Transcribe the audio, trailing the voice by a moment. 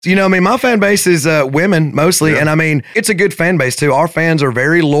You know, I mean, my fan base is women mostly. And I mean, it's a good fan base too. Our fans are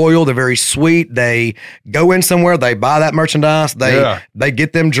very loyal. They're very sweet. They go in somewhere, they buy that merchandise. They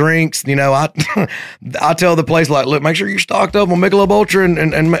get them drinks. You know, I tell the place, like, look, make sure you're stocked up on Michelob Ultra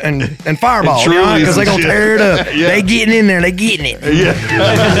and Fireball. Because they're going to tear it up. They getting in there. They getting it.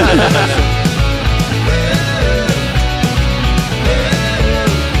 Yeah.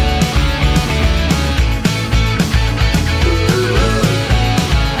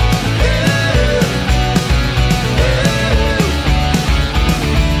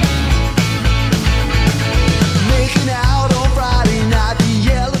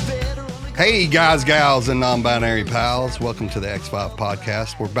 Hey guys, gals, and non-binary pals. Welcome to the X5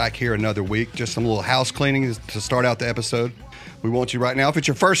 podcast. We're back here another week. Just some little house cleaning to start out the episode. We want you right now. If it's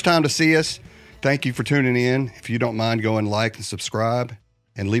your first time to see us, thank you for tuning in. If you don't mind, go and like and subscribe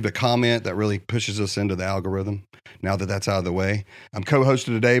and leave a comment. That really pushes us into the algorithm. Now that that's out of the way. I'm co-hosted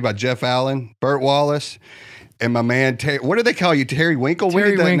today by Jeff Allen, Burt Wallace, and my man, what do they call you? Terry Winkle?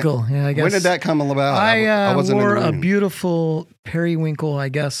 Terry Winkle, yeah, I guess. When did that come about? I wore a beautiful Periwinkle, I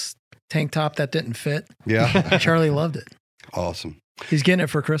guess, tank top that didn't fit. Yeah. Charlie loved it. Awesome. He's getting it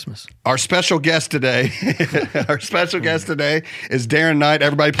for Christmas. Our special guest today, is Darren Knight.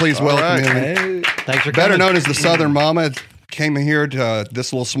 Everybody please welcome him. Hey, thanks for coming. Better known as the Southern Momma. Came here to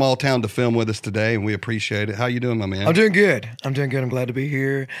this little small town to film with us today, and we appreciate it. How you doing, my man? I'm doing good. I'm glad to be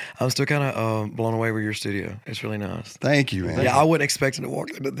here. I'm still kind of blown away with your studio. It's really nice. Thank you, man. Yeah, I wasn't expecting to walk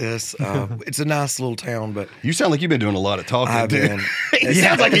into this. It's a nice little town, but you sound like you've been doing a lot of talking. I've been. It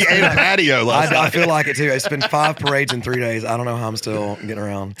sounds like he ate a patio last night. I feel like it too. It's been 5 parades in 3 days. I don't know how I'm still getting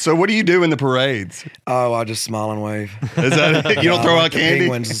around. So what do you do in the parades? Oh, I just smile and wave. Is that it? You don't throw out candy?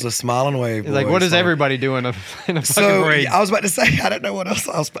 Penguins, just a smile and wave. Like, what does everybody do in a fucking parade? I was about to say, I don't know what else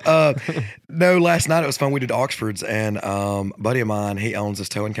I was. No, last night it was fun. We did Oxfords, and a buddy of mine, he owns this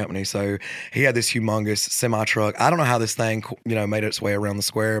towing company, so he had this humongous semi truck. I don't know how this thing, made its way around the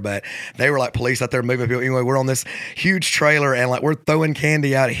square, but they were like police out there moving people. Anyway, we're on this huge trailer, and like we're throwing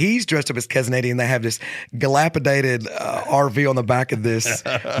candy out. He's dressed up as Cousin Eddie, and they have this dilapidated RV on the back of this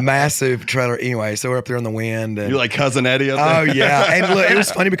massive trailer. Anyway, so we're up there in the wind. And, you're like Cousin Eddie up there? Oh yeah, and look, it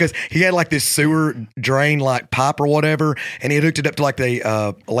was funny because he had like this sewer drain like pipe or whatever, and he had hooked it up to like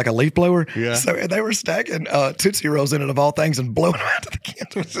a leaf blower. Yeah. So they were stacking Tootsie Rolls in it of all things and blowing them out to the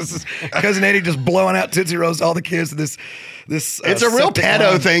kids. Cousin Eddie just blowing out Tootsie Rolls to all the kids. This it's a real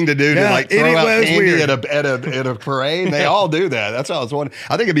pedo thing to do, to like throw out candy at a parade. They all do that. That's all I was wondering.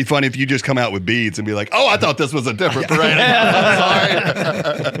 I think it'd be funny if you just come out with beads and be like, "Oh, I thought this was a different parade." Sorry.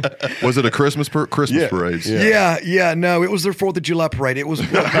 Was it a Christmas parade? Yeah. No, it was their 4th of July parade. It was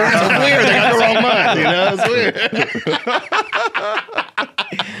weird. They got the wrong month. It's weird.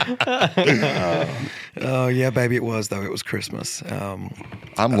 Oh yeah, baby, it was though. It was Christmas. I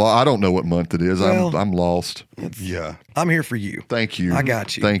don't know what month it is. Well, I'm lost. Yeah, I'm here for you. Thank you. I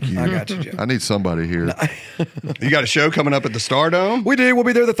got you. Thank you. I got you, Joe. I need somebody here. You got a show coming up at the Stardome? We do. We'll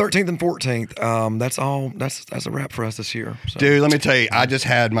be there the 13th and 14th. That's all. That's a wrap for us this year. So. Dude, let me tell you, I just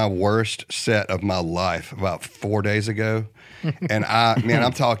had my worst set of my life about 4 days ago. And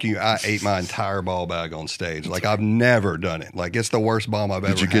I'm talking, I ate my entire ball bag on stage. Like, I've never done it. Like, it's the worst bomb I've ever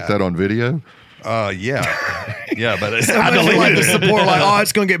had. Did you get that on video? Yeah. Yeah, but I deleted the support, like, oh,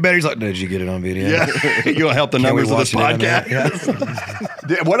 it's going to get better. He's like, did you get it on video? Yeah. You going to help the numbers of this podcast?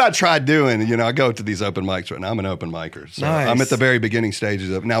 Yeah. What I tried doing, I go to these open mics right now. I'm an open micer. So nice. I'm at the very beginning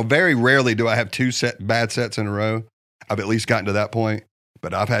stages of now, very rarely do I have 2 bad sets in a row. I've at least gotten to that point.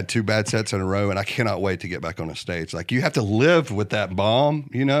 But I've had 2 bad sets in a row, and I cannot wait to get back on a stage. Like, you have to live with that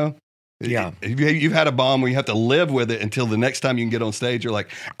bomb, Yeah. You've had a bomb where you have to live with it until the next time you can get on stage. You're like,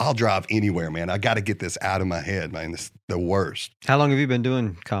 I'll drive anywhere, man. I got to get this out of my head, man. It's the worst. How long have you been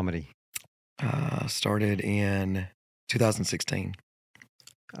doing comedy? Started in 2016.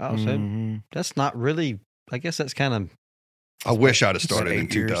 Oh, so that's not really, I guess that's kind of. I wish I'd have started in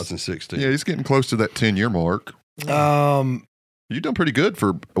 8 years. 2016. Yeah, he's getting close to that 10-year mark. You've done pretty good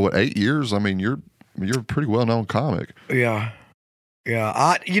for 8 years. I mean, you're a pretty well-known comic. Yeah.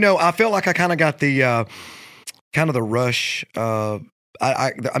 I felt like I kind of got the rush. I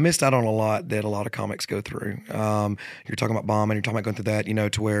missed out on a lot that a lot of comics go through. You're talking about bombing, you're talking about going through that,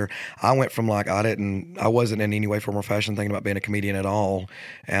 to where I went from like, I wasn't in any way, form, or fashion thinking about being a comedian at all.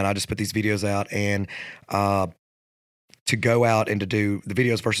 And I just put these videos out, and to go out and to do the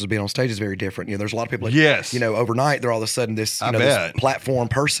videos versus being on stage is very different. There's a lot of people that, Yes. overnight they're all of a sudden this, this platform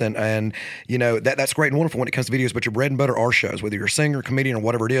person, and that's great and wonderful when it comes to videos, but your bread and butter are shows, whether you're a singer, comedian, or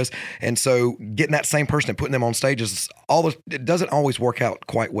whatever it is. And so getting that same person and putting them on stage is it doesn't always work out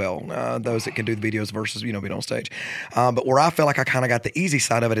quite well. Those that can do the videos versus, being on stage. But where I feel like I kind of got the easy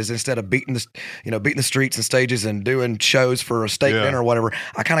side of it is instead of beating the streets and stages and doing shows for a steak dinner or whatever,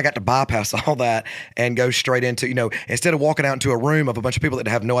 I kind of got to bypass all that and go straight into, instead of walking out into a room of a bunch of people that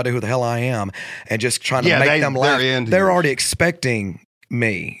have no idea who the hell I am and just trying to make them laugh. They're already expecting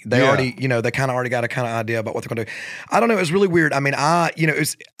me. They already, they kind of already got a kind of idea about what they're going to do. I don't know. It was really weird. I mean, I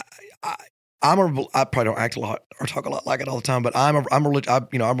probably don't act a lot or talk a lot like it all the time, but I'm a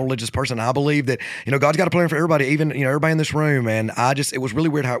religious person. I believe that, God's got a plan for everybody, even, everybody in this room. And it was really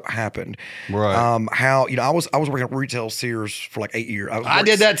weird how it happened. Right. I was working at retail Sears for like 8 years. I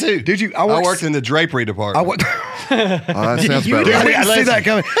did that too. Did you? I worked in the drapery department. That sounds I about right. didn't see that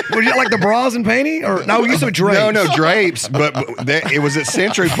coming. Was you like the bras and panty? Or no, you said drapes. No, drapes, but it was at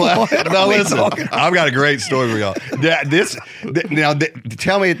Century Plaza. No, listen, I've got a great story for y'all.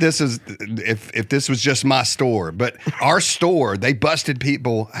 Tell me if this is, if this was just my store, but our store, they busted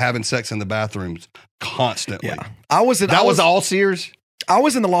people having sex in the bathrooms constantly. Yeah. That was all Sears? I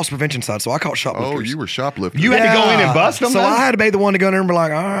was in the loss prevention side, so I caught shoplifters. Oh, you were shoplifting. You had to go in and bust them? So I had to be the one to go in there and be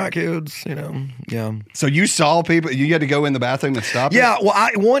like, all right, kids, yeah. So you saw people, you had to go in the bathroom and stop Yeah,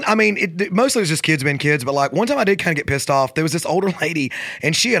 well, mostly it was just kids being kids, but like one time I did kind of get pissed off. There was this older lady,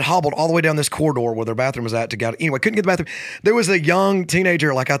 and she had hobbled all the way down this corridor where their bathroom was at to get, anyway, couldn't get the bathroom. There was a young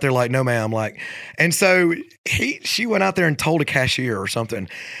teenager like out there like, no ma'am, like, and so she went out there and told a cashier or something,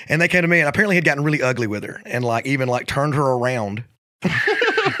 and they came to me, and apparently had gotten really ugly with her, and like even like turned her around.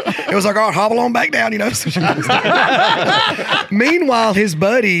 It was like, oh, hobble on back down, So meanwhile, his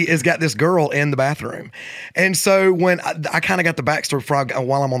buddy has got this girl in the bathroom. And so when I kind of got the backstory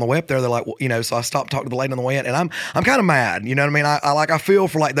while I'm on the way up there, they're like, well, so I stopped talking to the lady on the way in, and I'm kind of mad. You know what I mean? I feel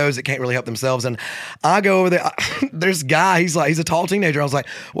for like those that can't really help themselves. And I go over there, there's a guy, he's a tall teenager. I was like,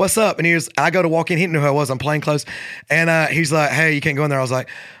 what's up? And I go to walk in, he didn't know who I was. I'm plain clothes. And he's like, hey, you can't go in there. I was like,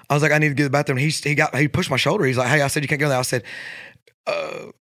 I need to get to the bathroom. He pushed my shoulder. He's like, hey, I said you can't go in there. I said,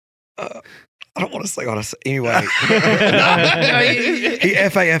 I don't want to say honest. Anyway, he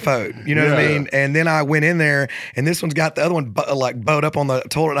FAFO'd, you know what I mean? And then I went in there, and this one's got the other one bowed up on the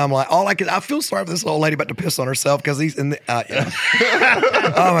toilet. And I'm like, I feel sorry for this old lady about to piss on herself because he's in the.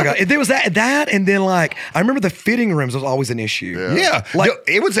 Oh my God! There was that, and then like I remember the fitting rooms was always an issue. Yeah, like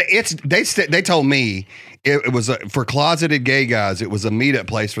it was. They told me. It was for closeted gay guys. It was a meetup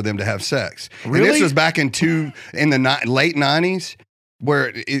place for them to have sex. Really? And this was back in the late 90s,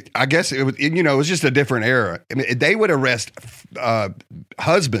 where I guess it was. It was just a different era. I mean, they would arrest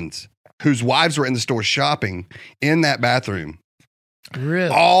husbands whose wives were in the store shopping in that bathroom. Really?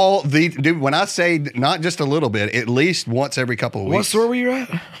 Dude, when I say not just a little bit, at least once every couple of weeks. What store were you at?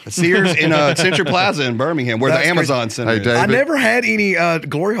 Sears in Century Plaza in Birmingham, where the Amazon Center is. I never had any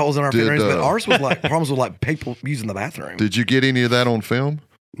glory holes in our fit rooms, but ours was like problems with like people using the bathroom. Did you get any of that on film?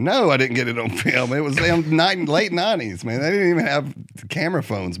 No, I didn't get it on film. It was in late 90s, man. They didn't even have camera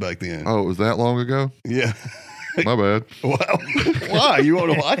phones back then. Oh, it was that long ago? Yeah. My bad. Well, why? You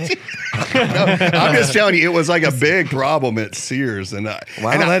want to watch it? No, I'm just telling you, it was like a big problem at Sears.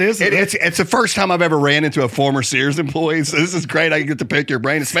 It's the first time I've ever ran into a former Sears employee. So this is great. I get to pick your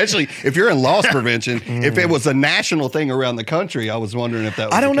brain, especially if you're in loss prevention. If it was a national thing around the country, I was wondering if that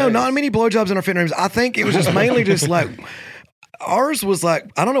was I don't know. Not many blowjobs in our fitting rooms. I think it was just mainly just like ours was like,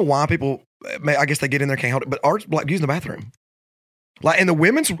 I don't know why people, I guess they get in there, can't hold it, but ours like using the bathroom. Like, and the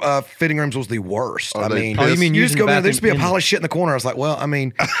women's fitting rooms was the worst. Oh, I mean, you mean you just go in there, there used to be a pile of shit in the corner. I was like, well, I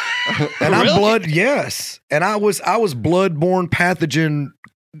mean, and I'm blood, yes. And I was bloodborne pathogen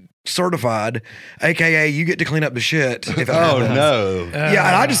certified, aka you get to clean up the shit. If it happens. No. Yeah,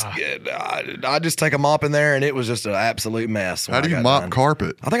 and I just take a mop in there, and it was just an absolute mess. How do you mop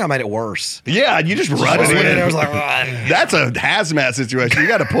carpet? I think I made it worse. Yeah, you just run it in. I was like, that's a hazmat situation. You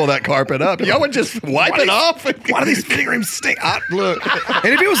got to pull that carpet up. Y'all would just wipe it off. Why do these fitting rooms stink? Look,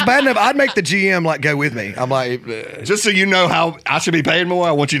 and if it was bad enough, I'd make the GM like go with me. I'm like, just so you know how I should be paying more.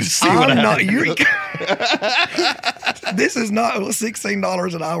 I want you to see what happens. This is not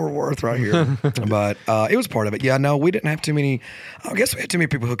 $16 an hour worth right here, but it was part of it. Yeah, no, we didn't have too many. I guess we had too many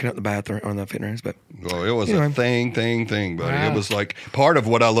people hooking up the bathroom or the fitting rooms, but it was a thing, buddy. Wow. It was like part of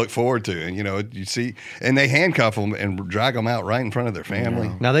what I look forward to, and you see, and they handcuff them and drag them out right in front of their family.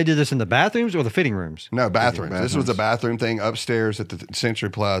 Yeah. Now they did this in the bathrooms or the fitting rooms? No, bathrooms. This was a bathroom thing upstairs at the Century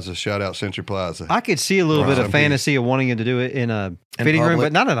Plaza. Shout out Century Plaza. I could see a little bit of fantasy of wanting to do it in a fitting room,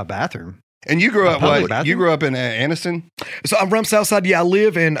 but not in a bathroom. And you grew up public what? bathroom? You grew up in Anniston? So I'm from Southside. Yeah, I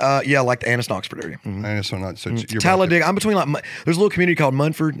live in like the Anniston Oxford area. Anniston, not so you're Talladega. I'm between there's a little community called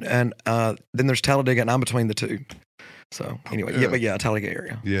Munford, and then there's Talladega, and I'm between the two. So anyway, Talladega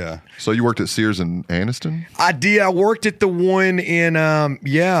area. Yeah. So you worked at Sears in Anniston? I did. I worked at the one in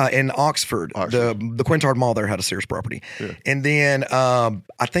in Oxford. The Quintard Mall there had a Sears property, and then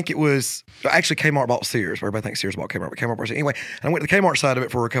I think it was actually Kmart bought Sears. Everybody thinks Sears bought Kmart, but Kmart bought Sears. Anyway, I went to the Kmart side of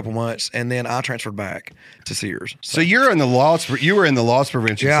it for a couple months, and then I transferred back to Sears. So you're in the loss. You were in the loss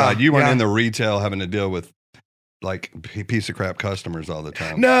prevention side. You weren't yeah. in the retail having to deal with like piece of crap customers all the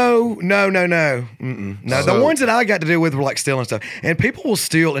time. No. No, the ones that I got to deal with were like stealing stuff, and people will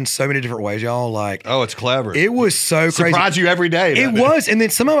steal in so many different ways, y'all. Like, oh, it's clever. It was so crazy. Surprise you every day. It was, and then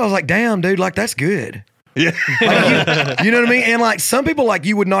some of them I was like, damn, dude, like that's good. Yeah. Like, you know what I mean? And like some people, like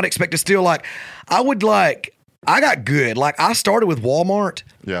you would not expect to steal. Like I got good. Like I started with Walmart.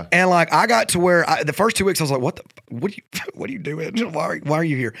 Yeah. And like I got to where the first 2 weeks I was like, what are you doing? Why are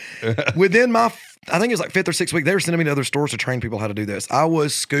you here? Within I think it was like 5th or 6th week, they were sending me to other stores to train people how to do this. I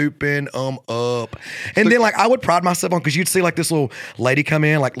was scooping them up. And then like I would pride myself on, because you'd see like this little lady come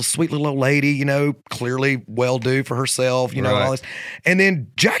in, like sweet little old lady, you know, clearly well-do for herself, you know, and all this. And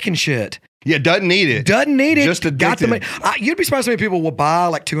then jacking shit. Yeah, doesn't need it. Just got the money. addicted. You'd be surprised how many people will buy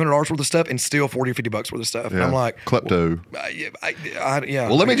like $200 worth of stuff and steal $40 or $50 worth of stuff. And I'm like, klepto. yeah.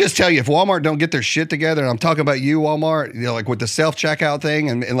 Well, let me just tell you, if Walmart don't get their shit together, and I'm talking about you, Walmart, you know, like with the self-checkout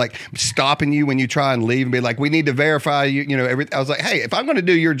thing and like stopping you when you try and leave and be like, we need to verify you, you know, everything. I was like, hey, if I'm going to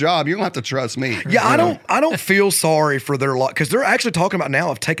do your job, you're going to have to trust me. Yeah, I don't feel sorry for their lot, because they're actually talking about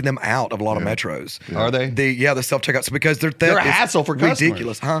now of taking them out of a lot of metros. Are they? The self-checkouts, because they're a hassle for customers.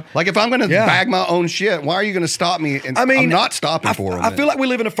 Ridiculous, huh? Like if I'm going to bag my own shit, why are you going to stop me? And I'm not stopping for them. I feel like we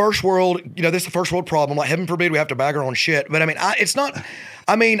live in a first world, you know, this is a first world problem. Like heaven forbid we have to bag our own shit. But I mean, I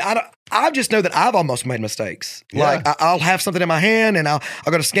just know that I've almost made mistakes. Yeah. Like I'll have something in my hand and I'll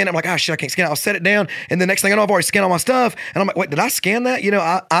go to scan it. I'm like, oh shit, I can't scan it. I'll set it down, and the next thing I know, I've already scanned all my stuff. And I'm like, wait, did I scan that? You know,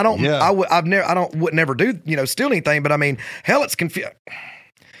 I don't. Yeah. Would never do, you know, steal anything. But I mean, hell, it's confusing.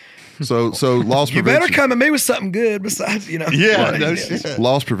 So loss You prevention. better come at me with something good besides, you know. Yeah, no shit.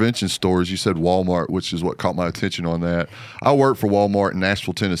 Loss prevention stores. You said Walmart, which is what caught my attention on that. I worked for Walmart in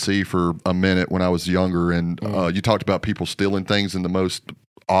Nashville, Tennessee for a minute when I was younger, and you talked about people stealing things in the most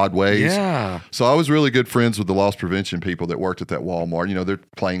odd ways. Yeah. So I was really good friends with the loss prevention people that worked at that Walmart. You know, they're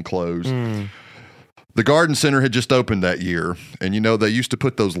plain clothes. The garden center had just opened that year, and you know they used to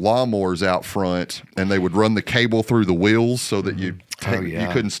put those lawnmowers out front, and they would run the cable through the wheels so that you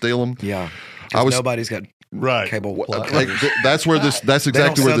couldn't steal them. Yeah. Nobody's got cable. That's where this. That's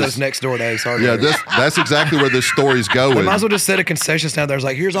exactly where this. Those next door days. Yeah, that's exactly where this story's going. We might as well just set a concession stand there. It's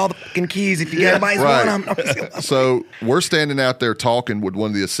like, here's all the fucking keys. If you got anybody's one, So we're standing out there talking with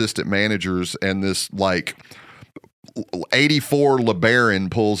one of the assistant managers, and this like 84 LeBaron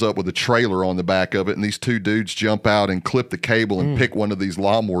pulls up with a trailer on the back of it, and these two dudes jump out and clip the cable and pick one of these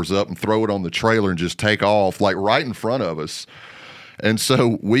lawnmowers up and throw it on the trailer and just take off like right in front of us. And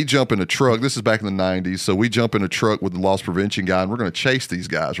so we jump in a truck. This is back in the 90s. So we jump in a truck with the loss prevention guy, and we're going to chase these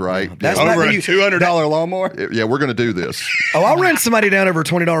guys, right? That's over a $200 lawnmower? Yeah, we're going to do this. Oh, I'll run somebody down over a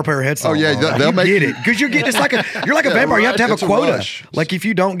 $20 pair of headphones. Oh, yeah. They'll make get it. Because you're getting, you're like a vampire. You have to have it's a quota. rush. Like if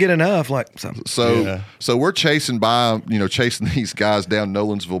you don't get enough, like something. So we're chasing these guys down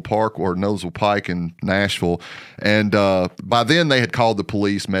Nolensville Park or Nolensville Pike in Nashville. And by then they had called the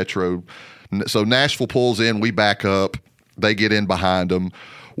police, Metro. So Nashville pulls in, we back up. They get in behind them.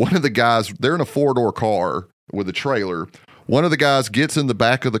 One of the guys, they're in a 4-door car with a trailer. One of the guys gets in the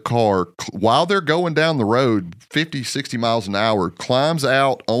back of the car while they're going down the road 50, 60 miles an hour, climbs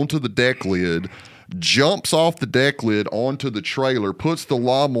out onto the deck lid, jumps off the deck lid onto the trailer, puts the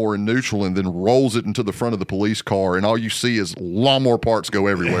lawnmower in neutral, and then rolls it into the front of the police car. And all you see is lawnmower parts go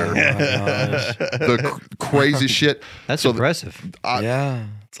everywhere. Oh my gosh. The crazy shit. That's impressive.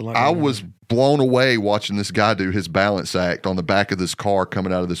 It's a lot. I was blown away watching this guy do his balance act on the back of this car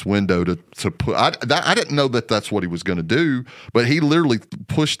coming out of this window to put. I didn't know that that's what he was going to do, but he literally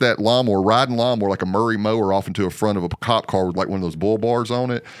pushed that riding lawnmower like a Murray mower off into a front of a cop car with like one of those bull bars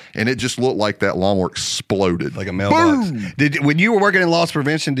on it, and it just looked like that lawnmower exploded like a mailbox. When you were working in loss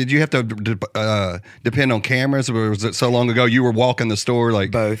prevention, did you have to depend on cameras, or was it so long ago you were walking the store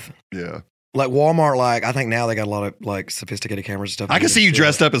like both? Yeah. Like Walmart, like I think now they got a lot of like sophisticated cameras and stuff. I can see you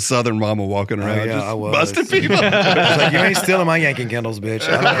dressed up as Southern Mama walking around, yeah, just I was. busting people. I was like, you ain't stealing my Yankee candles, bitch.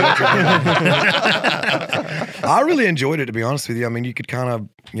 I don't know what you're doing. I really enjoyed it, to be honest with you. I mean, you could kind of,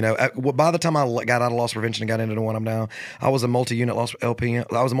 by the time I got out of loss prevention and got into the one I'm now, I was a multi-unit loss LP. I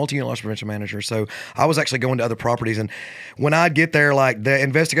was a multi-unit loss prevention manager, so I was actually going to other properties. And when I'd get there, like the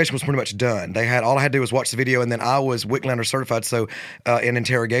investigation was pretty much done. All I had to do was watch the video, and then I was Wicklander certified, so in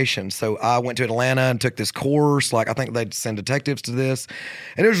interrogation. So I went to Atlanta and took this course. Like I think they'd send detectives to this,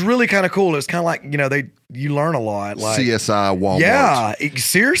 and it was really kind of cool. It was kind of like you learn a lot. Like CSI Walmart. Yeah,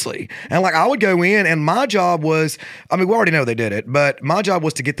 seriously. And like I would go in, and my job was, I mean, we already know they did it, but my job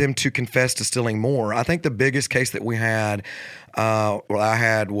was to get them to confess to stealing more. I think the biggest case that we had, I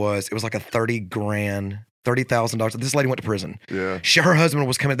had was, it was like a $30,000. This lady went to prison. Yeah. Her husband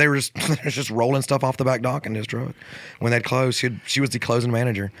was coming. They were just rolling stuff off the back dock in his truck. When they'd close, she was the closing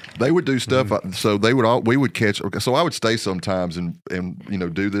manager. They would do stuff. So we would catch. So I would stay sometimes and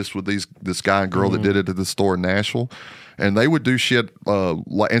do this with this guy and girl that did it at the store in Nashville. And they would do shit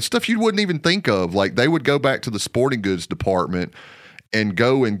and stuff you wouldn't even think of. Like they would go back to the sporting goods department and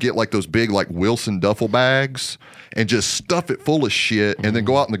go and get like those big like Wilson duffel bags and just stuff it full of shit and then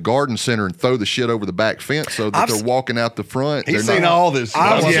go out in the garden center and throw the shit over the back fence so that they're walking out the front. He's seen all this stuff.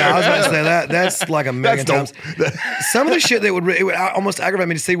 I was about to say that. That's like a million times. Some of the shit that would almost aggravate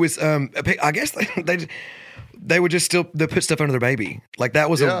me to see was, I guess they would just still put stuff under their baby. Like that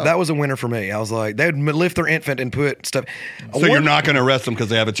was a winner for me. I was like, they would lift their infant and put stuff. So you're not going to arrest them because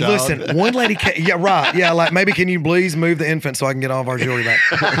they have a child? Listen, one lady, like maybe can you please move the infant so I can get all of our jewelry back?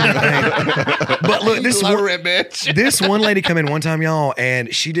 But look, this one lady come in one time, y'all,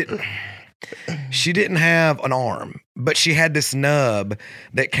 and she didn't have an arm, but she had this nub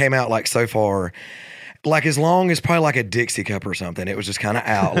that came out like so far. Like as long as probably like a Dixie cup or something. It was just kind of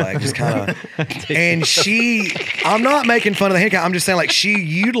out, like just kind of. And I'm not making fun of the handicap. I'm just saying like she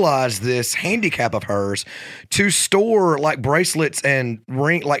utilized this handicap of hers to store like bracelets and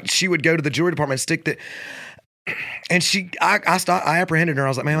ring. Like she would go to the jewelry department and stick that. And I apprehended her. I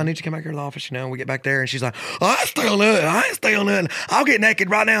was like, "Man, I need you to come back here to the office." And we get back there, and she's like, "I ain't stealing nothing. I'll get naked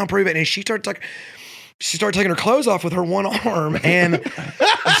right now and prove it." And she started taking her clothes off with her one arm, and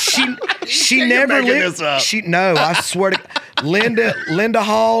she never lived. No, I swear to Linda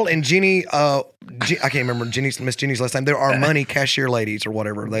Hall and Jenny. I can't remember Miss Jenny's last name. There are money cashier ladies or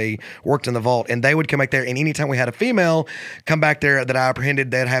whatever. They worked in the vault, and they would come back there. And anytime we had a female come back there that I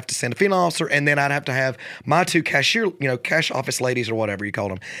apprehended, they'd have to send a female officer, and then I'd have to have my two cash office ladies or whatever you called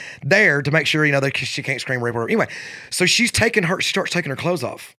them there to make sure that she can't scream rape or whatever. Anyway, so she starts taking her clothes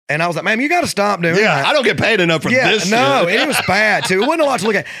off, and I was like, "Ma'am, you got to stop doing that." I don't get paid enough for this. No, and it was bad too. It wasn't a lot to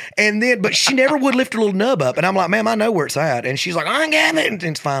look at. And then, but she never would lift her little nub up, and I'm like, "Ma'am, I know where it's at." And she's like, "I ain't got it."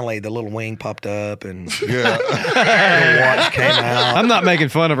 And finally, the little wing popped up, and the watch came out. I'm not making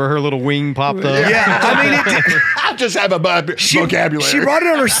fun of her. Her little wing popped up. Yeah, I mean, I just have a vocabulary. She brought it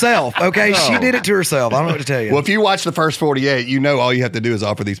on herself. Okay, she did it to herself. I don't know what to tell you. Well, if you watch the first 48, all you have to do is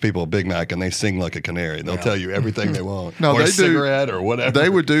offer these people a Big Mac, and they sing like a canary. They'll tell you everything they want. No, or they a cigarette or whatever. They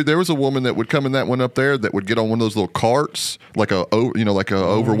would do. There was a woman that would come in that one up there that would get on one of those little carts, like a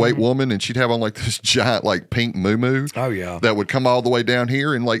overweight woman, and she'd have on like this giant like pink muumuu. Oh yeah, that would come all the way down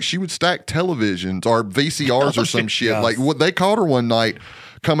here, and like she would stack televisions or VCRs or some shit. Yes. Like what they caught her one night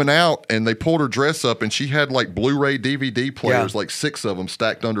coming out, and they pulled her dress up, and she had like Blu-ray DVD players, like 6 of them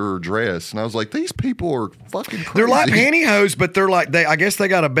stacked under her dress. And I was like, these people are fucking crazy. They're like pantyhose, but they're like I guess they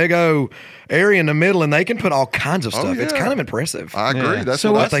got a big old area in the middle, and they can put all kinds of stuff. Yeah. It's kind of impressive. I agree. Yeah. That's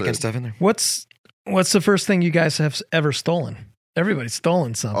So what I'm I thinking said. stuff in there. What's the first thing you guys have ever stolen? Everybody's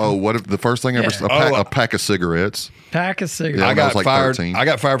stolen something. Oh, what if the first thing ever? A pack of cigarettes. Pack of cigarettes. Yeah, I got like fired. 13. I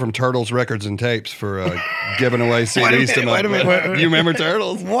got fired from Turtles Records and Tapes for giving away CDs to my. Wait a minute. You remember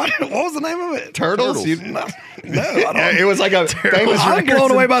Turtles? What was the name of it? Turtles. No, I don't. It was like a famous I'm record.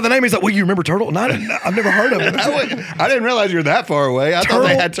 blown away by the name. He's like, "Well, you remember Turtle?" No, I've never heard of it. I didn't realize you were that far away. I thought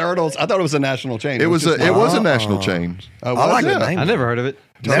they had Turtles. I thought it was a national chain. It was a national chain. Oh, I like was the it? name. I never heard of it.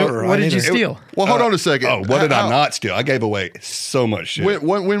 Never. What did you steal? Well, hold on a second. Oh, what did I not steal? I gave away so much shit.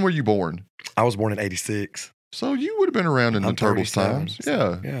 When were you born? I was born in '86. So you would have been around in the I'm Turtles 37, times.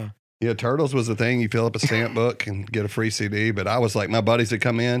 so, Yeah. yeah. Yeah, Turtles was the thing. You fill up a stamp book and get a free CD. But I was like, my buddies would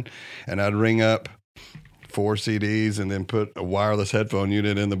come in, and I'd ring up 4 CDs and then put a wireless headphone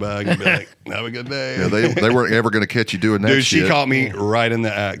unit in the bag and be like, "Have a good day." Yeah, they weren't ever going to catch you doing that Dude, shit. she caught me right in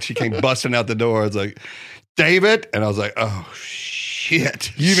the act. She came busting out the door. I was like, "David," and I was like, "Oh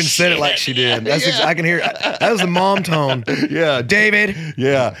shit!" You even said it like she did. That's I can hear. That was the mom tone. Yeah, David.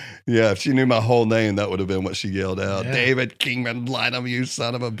 Yeah, Yeah, if she knew my whole name, that would have been what she yelled out. Yeah. David Kingman Bynum, you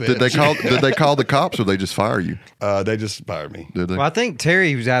son of a bitch. Did they call the cops or they just fire you? They just fired me. Did they? Well, I think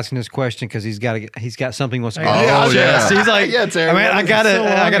Terry was asking this question because he's got something he wants to. Oh, yeah. He's like, Yeah, Terry, man, I got so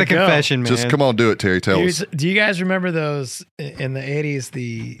long a ago. confession, man. Just come on, do it, Terry. Tell us. Do you guys remember those in the 80s,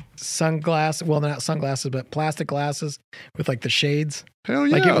 the sunglasses? Well, not sunglasses, but plastic glasses with like the shades. Hell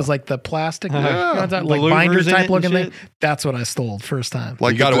yeah. Like it was like the plastic, you know what I'm talking- The like binder louvers in it type and looking shit? thing. That's what I stole first time.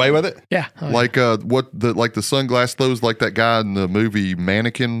 Like You got away with it? Yeah. Oh, yeah. Like like the sunglass those like that guy in the movie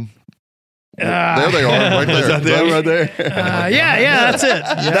Mannequin. There they are, right there. Is that them right there? yeah, that's it.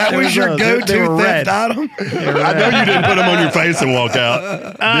 Yeah, That it was your those. They go-to were theft red. item. I know you didn't put them on your face and walk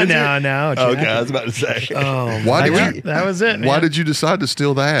out. No. Jack. Okay, I was about to say. Why did you? That was it. Why man. did you decide to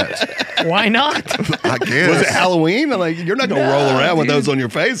steal that? Why not? I guess. Was it Halloween? I'm like, you're not going to roll around with those on your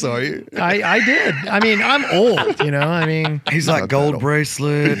face, are you? I did. I mean, I'm old, you know. I mean, He's like gold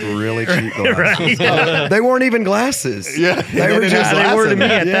bracelet, really cheap glasses. right? They weren't even glasses. Yeah. They were just They were to me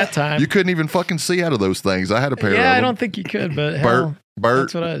glasses. at that time. You couldn't even fucking see out of those things. I had a pair of Yeah, them. I don't think you could, but hell, Bert,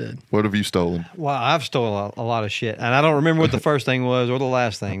 that's what I did. what have you stolen? Well, I've stolen a lot of shit, and I don't remember what the first thing was or the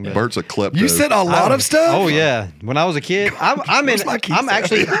last thing. But Bert's a klepto. You said a lot of stuff? Oh yeah, when I was a kid, I'm in. my keys I'm at?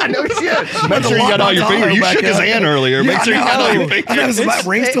 actually. I know shit. Make sure you got all your fingers. You shook his hand earlier. Make sure you got all your fingers. I know, is my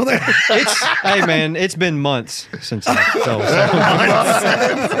ring still there? Hey man, it's been months since I stole.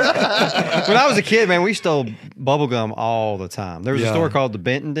 When I was a kid, man, we stole bubble gum all the time. There was a Yeah. store called the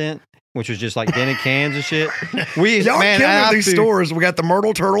Benton Dent, which was just like dented cans and shit. We Y'all man, killing I these have to- stores. We got the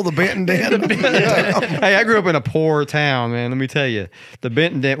Myrtle Turtle, the Benton Den. Hey, I grew up in a poor town, man. Let me tell you, the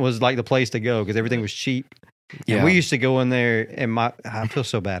Benton Dent was like the place to go because everything was cheap. Yeah. And we used to go in there, and I feel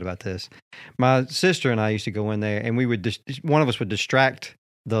so bad about this. My sister and I used to go in there, and we would one of us would distract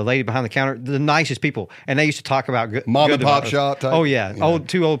the lady behind the counter, the nicest people, and they used to talk about Mom good and pop about us. shop type? Oh yeah,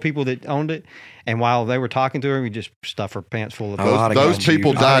 two old people that owned it. And while they were talking to her, we just stuffed her pants full of. Oh, I'd have Those got you.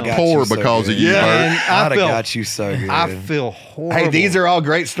 people I'd died have got poor you so because of good. you, Yeah. Bert. And I'd have felt- got you so good. I feel horrible. Hey, these are all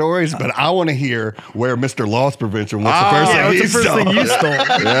great stories, but I want to hear where Mr. Loss Prevention. What's the first thing What's he the first stole? thing you stole?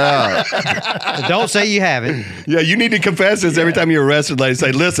 Yeah. Don't say you haven't. Yeah, you need to confess this every time you're arrested. Lady,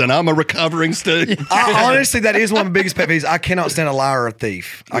 say, "Listen, I'm a recovering student." Honestly, that is one of my biggest pet peeves. I cannot stand a liar or a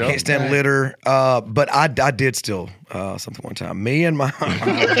thief. I can't stand litter. But I did steal something one time. Me and my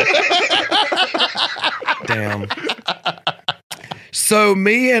damn. So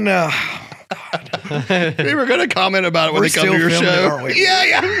me and We were going to comment about it when We're they come to your still filming it, show. aren't we?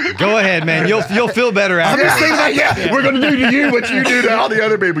 Yeah. Go ahead, man. You'll feel better I'm after. just thinking about We're going to do to you what you do to all the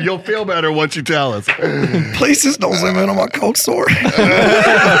other people. You'll feel better once you tell us. please just don't zoom in on my cold sore.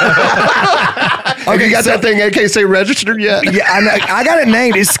 Okay, you got that thing AKC registered yet? Yeah, I got it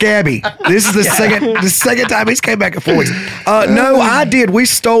named. It's Scabby. This is the second time he's came back in 4 weeks. No, I did. We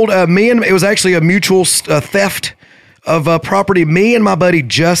stole it was actually a mutual theft of property. Me and my buddy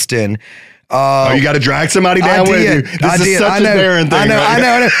Justin. Oh, you got to drag somebody down with you. This is such a Darren thing. I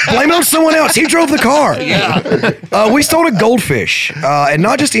know. Blame it on someone else. He drove the car. Yeah. We stole a goldfish, and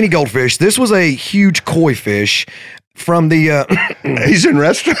not just any goldfish. This was a huge koi fish from the Asian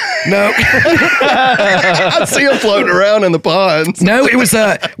restaurant. no. I see him floating around in the ponds. No, it was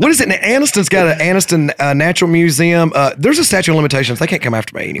what is it? Anniston's got an Anniston Natural Museum. There's a statute of limitations. They can't come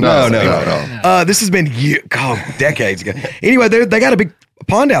after me anymore. No. This has been decades ago. Anyway, they got a big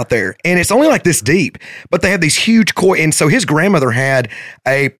pond out there, and it's only like this deep, but they have these huge koi. And so his grandmother had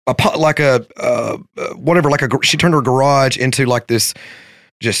she turned her garage into like this.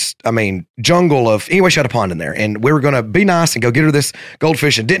 Jungle of, anyway, she had a pond in there, and we were going to be nice and go get her this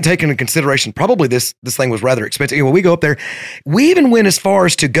goldfish, and didn't take into consideration probably this thing was rather expensive. Anyway, we go up there. We even went as far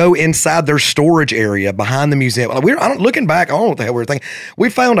as to go inside their storage area behind the museum. Looking back, I don't know what the hell we were thinking. We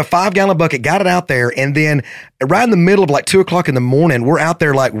found a 5-gallon bucket, got it out there, and then right in the middle of like 2:00 in the morning, we're out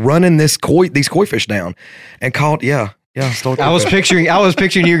there like running these koi fish down, and caught stole I was picturing you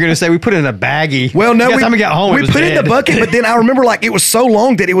were going to say we put it in a baggie. Well, no, By the time we got home, we it was put it in dead. the bucket, but then I remember like it was so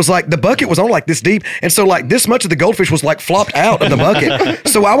long that it was like the bucket was only like this deep, and so like this much of the goldfish was like flopped out of the bucket.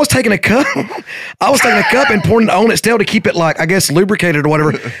 So I was taking a cup, and pouring it on it still to keep it like I guess lubricated or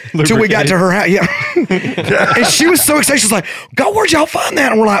whatever until we got to her house. Yeah, and she was so excited. She's like, "God, where'd y'all find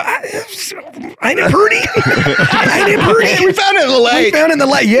that?" And we're like, "Ain't it pretty? Ain't it pretty?" We found it in the lake. We found it in the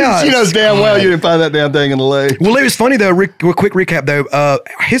lake. Yeah, She knows damn well you didn't find that damn thing in the lake. Well, it was funny though. Quick recap though.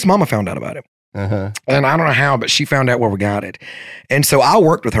 His mama found out about it. And I don't know how, but she found out where we got it. And so I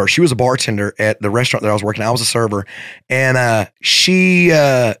worked with her. She was a bartender at the restaurant that I was working at. I was a server. And she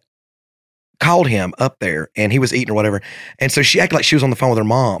called him up there, and he was eating or whatever. And so she acted like she was on the phone with her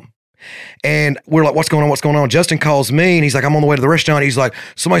mom. And we're like, what's going on? What's going on? Justin calls me and he's like, I'm on the way to the restaurant. He's like,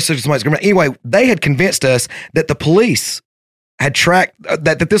 somebody's going to. Anyway, they had convinced us that the police had tracked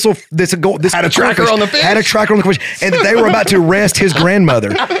that this had a tracker on the fish, had a tracker on the fish, and that they were about to arrest his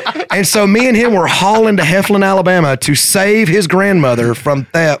grandmother. And so me and him were hauling to Heflin, Alabama, to save his grandmother from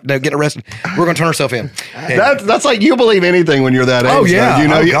theft. No, get arrested. We're going to turn ourselves in. That's like you believe anything when you're that age. Oh yeah, though. You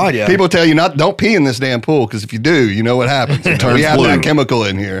know, God, yeah. People tell you don't pee in this damn pool because if you do, you know what happens. We have blue. that chemical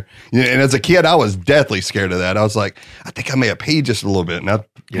in here. And as a kid, I was deathly scared of that. I was like, I think I may have peed just a little bit, and I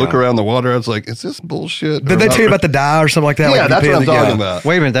look around the water. I was like, is this bullshit? Did they tell you about the dye or something like that? Yeah, like that's what I'm talking about.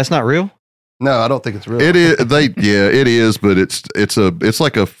 Wait a minute, that's not real? No, I don't think it's real. It is. It is, but it's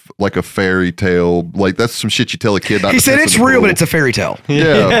like a fairy tale. Like that's some shit you tell a kid. Not He to said piss it's in the real, pool. but it's a fairy tale.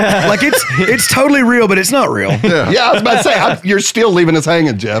 Yeah. Like it's totally real, but it's not real. Yeah, I was about to say you're still leaving us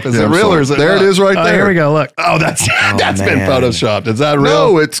hanging, Jeff. Is it I'm real sorry. or is it? There not? it is, right there. Here we go. Look. Oh, that's been man. photoshopped. Is that real?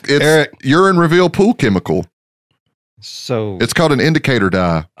 No, it's Eric. urine reveal pool chemical. So It's called an indicator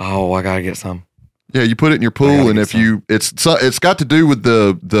dye. Oh, I gotta get some. Yeah, you put it in your pool, and if you, it's got to do with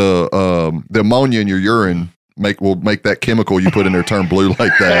the ammonia in your urine. Will make that chemical you put in there turn blue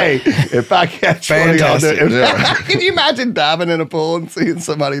like that. Hey, if I catch one of y'all Fantastic. do- Yeah. Can you imagine diving in a pool and seeing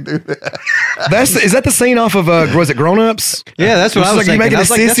somebody do that? Is that the scene off of was it Grown Ups? yeah, that's what It's I was like you thinking. making I was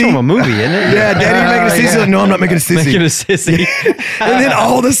a like, that's sissy? from a movie, isn't it? Yeah, Daddy, you're making a sissy. Like, no, I'm not making a sissy. Making a sissy. And then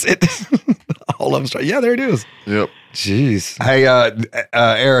all this, all of them start. Yeah, there it is. Yep. Jeez. Hey,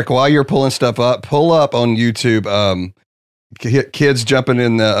 Eric, while you're pulling stuff up, pull up on YouTube kids jumping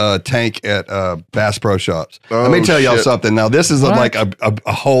in the tank at Bass Pro Shops. Let me Oh, tell y'all shit. something. Now, this is What? like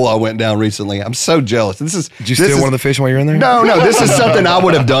a hole I went down recently. I'm so jealous. Did you steal one of the fish while you were in there? No, this is something I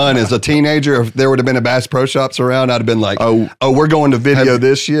would have done as a teenager. If there would have been a Bass Pro Shops around, I'd have been like, oh, we're going to video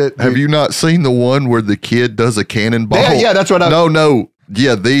this shit. Have you not seen the one where the kid does a cannonball? Yeah, that's what I- No.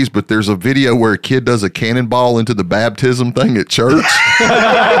 Yeah, but there's a video where a kid does a cannonball into the baptism thing at church.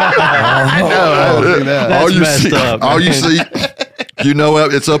 I haven't seen that. all That's you messed see, up, all you man. see,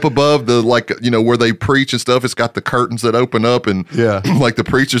 it's up above the where they preach and stuff. It's got the curtains that open up, and like the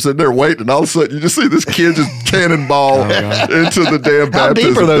preacher's sitting there waiting, and all of a sudden you just see this kid just cannonball into the damn How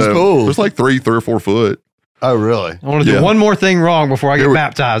baptism. deep are those thing. pools? It's like 3 or 4 foot. Oh, really? I want to do Yeah. one more thing wrong before I get Here we-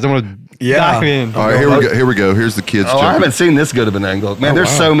 baptized. I want to dive in. All right, here we go. Here's the kids. Oh, I jumping. haven't seen this good of an angle. Man,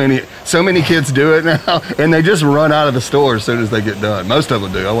 there's so many kids do it now, and they just run out of the store as soon as they get done. Most of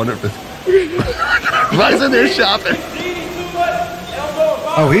them do. I wonder if everybody's in there shopping.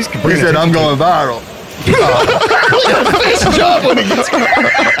 Oh, he said, I'm going viral. Fish jump when he gets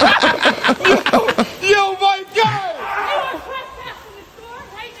Yo, my God!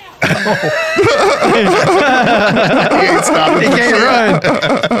 he ain't stopping. He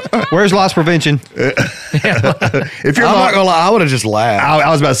can't run. Where's loss prevention? If you're I'm not not, gonna lie, I would have just laughed. I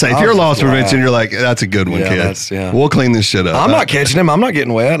was about to say, if I you're was loss just prevention, laugh. you're like, that's a good one, Yeah, kid. that's- We'll clean this shit up. I'm not catching him. I'm not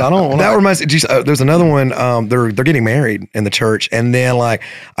getting wet. I don't. That reminds me. There's another one. They're getting married in the church, and then like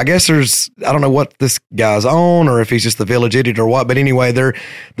I guess I don't know what this guy's on or if he's just the village idiot or what. But anyway, they're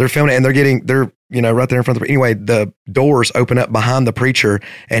filming it and they're right there in front of anyway. The doors open up behind the preacher,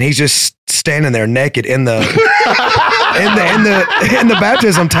 and he's just standing there naked in the in the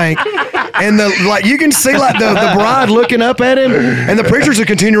baptism tank. And you can see like the bride looking up at him, and the preachers are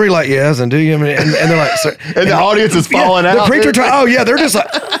continually like, yes, and do you? And they're like, so, And the audience is falling out. the preacher, they're just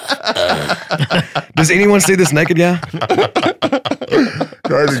like, does anyone see this naked guy?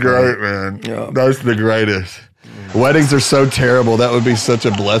 That's great, man. Yeah. That's the greatest. Weddings are so terrible. That would be such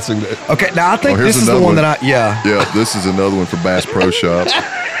a blessing. Okay, now I think here's this is the another one one. that Yeah, this is another one for Bass Pro Shop.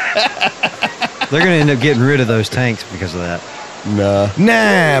 They're going to end up getting rid of those tanks because of that. Nah.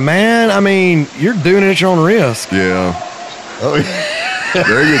 nah, man. I mean, you're doing it at your own risk. Yeah, Oh,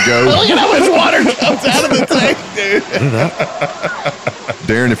 there you go, look at how much water comes out of the tank, dude.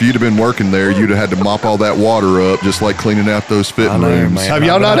 Darren. If you'd have been working there, you'd have had to mop all that water up, just like cleaning out those I fitting know, rooms. man. Have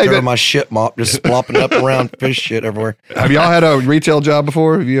y'all I've been not out there even- with my shit mop just slopping up around fish shit everywhere? Have y'all had a retail job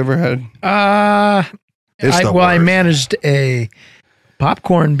before? Have you ever had? It's the I worst. managed a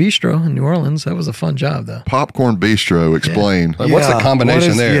popcorn bistro in New Orleans. That was a fun job, though. Popcorn Bistro. Explain. Like, what's the Yeah, combination what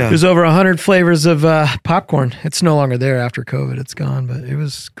is- there? yeah. There's over 100 flavors of popcorn. It's no longer there after COVID. It's gone, but it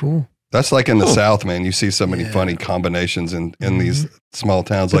was cool. That's like in the South, man. You see so many funny combinations in these small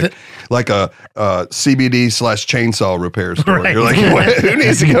towns, But like a CBD/chainsaw repair store. Right. You're like, who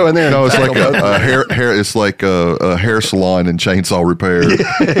needs to go in there? No, it's and like tackle a hair. It's like a hair salon and chainsaw repair.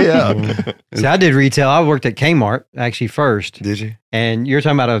 that? Yeah. See, I did retail. I worked at Kmart actually first. Did you? And you're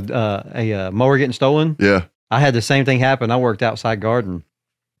talking about a mower getting stolen? Yeah. I had the same thing happen. I worked outside garden,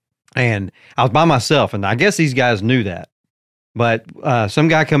 and I was by myself, and I guess these guys knew that. But some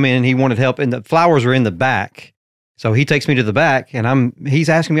guy come in and he wanted help, and the flowers are in the back. So he takes me to the back, and he's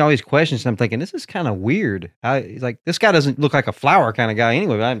asking me all these questions. And I'm thinking, this is kind of weird. He's like, this guy doesn't look like a flower kind of guy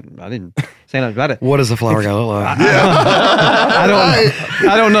anyway. But I didn't say nothing about it. What does a flower guy look like? I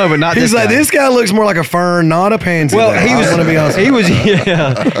don't know, but not. He's this like, guy. this guy looks more like a fern, not a pansy. Well, though. he was. I want to be honest.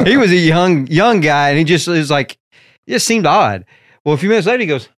 He was a young guy, and he just was like, it just seemed odd. Well, a few minutes later, he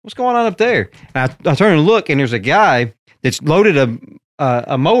goes, "What's going on up there?" And I turn and look, and there's a guy that's loaded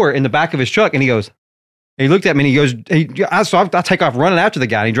a mower in the back of his truck, and he goes. He looked at me and he goes, so I take off running after the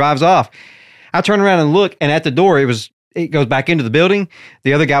guy and he drives off. I turn around and look, and at the door, it goes back into the building.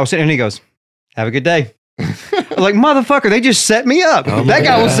 The other guy was sitting there and he goes, "Have a good day." I was like, motherfucker, they just set me up. That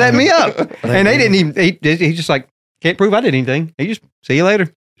guy was setting me up. And they didn't even, he just like, can't prove I did anything. He just, see you later.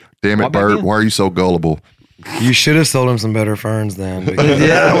 Damn it, Walk back Bert. in. Why are you so gullible? You should have sold him some better ferns then. because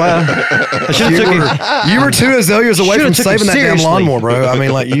Yeah, well, I should have took it. you were 2 azaleas away Should've from took him saving that damn seriously. lawnmower, bro. I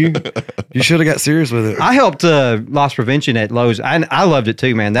mean, like you should have got serious with it. I helped loss prevention at Lowe's. I loved it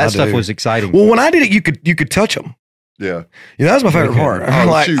too, man. That I stuff do. was exciting. Well, when I did it, you could touch them. Yeah. You know, that was my favorite part. Oh,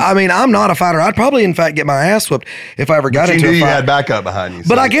 Like, shoot. I mean, I'm not a fighter. I'd probably, in fact, get my ass whooped if I ever got You into knew a you fight. had backup behind you.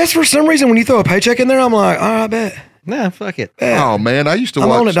 But so- I guess for some reason, when you throw a paycheck in there, I'm like, all right, I bet. Nah, fuck it. Oh man, I used to I'm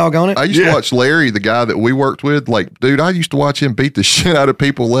watch. on it, doggone it. I used to watch Larry, the guy that we worked with. Like, dude, I used to watch him beat the shit out of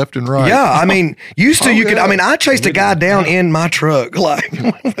people left and right. Yeah, I mean, used to Oh, you could. yeah. I mean, I chased a guy down in my truck like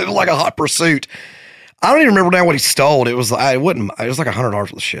like a hot pursuit. I don't even remember now what he stole. It was It was like $100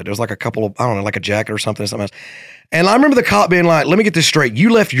 worth of shit. It was like a couple of, I don't know, like a jacket or something else. And I remember the cop being like, "Let me get this straight.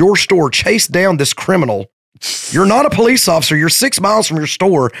 You left your store, chased down this criminal. You're not a police officer. You're 6 miles from your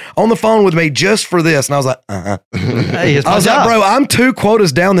store on the phone with me just for this." And I was like, Hey, it's my I was like, job. bro, I'm 2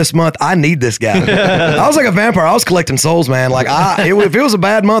 quotas down this month. I need this guy. I was like a vampire. I was collecting souls, man. Like, if it was a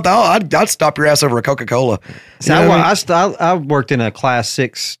bad month, I'd stop your ass over a Coca-Cola. See, I worked in a Class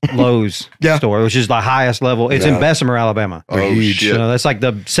 6 Lowe's Yeah. store, which is the highest level. It's in Bessemer, Alabama. Oh huge. shit. You know, that's like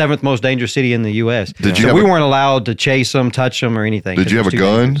the 7th most dangerous city in the U.S. Did you So have we a- weren't allowed to chase them, touch them, or anything. Did 'cause you it have was a too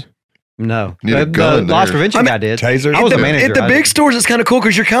gun? dangerous. No. You need a gun The loss there. prevention guy did. Taser? I was At the manager. At the I big did. stores, it's kind of cool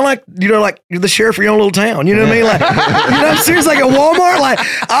because you're kind of like, like you're the sheriff of your own little town. You know what I mean? Like, I'm serious. Like at Walmart, like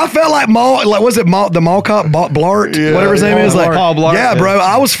I felt like was it the mall cop, Blart, whatever his name is? Like, Paul Blart, yeah, yeah. bro.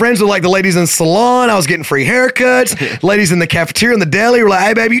 I was friends with like the ladies in the salon. I was getting free haircuts. Ladies in the cafeteria and the deli were like,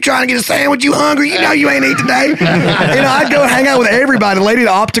 "Hey, baby, you trying to get a sandwich? You hungry? You know you ain't eat today." I'd go hang out with everybody. The lady at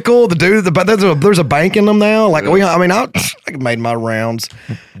the optical, the dude at there's a bank in them now. Like, I made my rounds.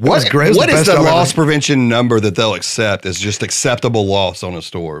 It was great. It was What is best the job ever. loss prevention number that they'll accept as just acceptable loss on a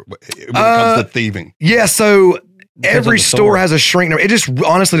store when it comes to thieving? Yeah, so every on the store store. has a shrink number. It just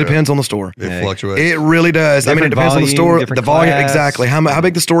honestly depends on the store. It fluctuates. It really does. I mean, it Different depends on the volume, store, different the volume, class. exactly. How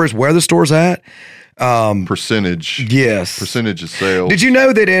big the store is, where the store's at. Percentage. Yes. Percentage of sales. Did you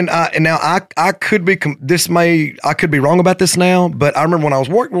know that and now I could be I could be wrong about this now, but I remember when I was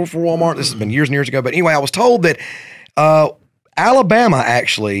working for Walmart. This has been years and years ago, but anyway, I was told that Alabama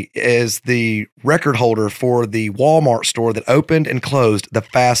actually is the record holder for the Walmart store that opened and closed the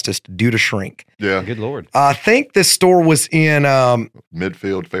fastest due to shrink. Yeah. Good Lord. I think this store was in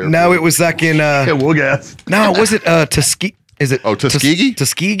Midfield, Fairfield. no, it was like in We'll guess. no, was it Tuskegee? Is it Tuskegee?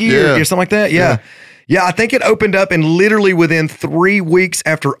 Tuskegee Yeah. or something like that? Yeah. Yeah, I think it opened up, and literally within 3 weeks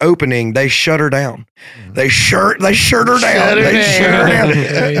after opening, they shut her down. They shut her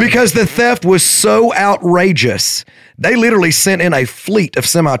down because the theft was so outrageous. They literally sent in a fleet of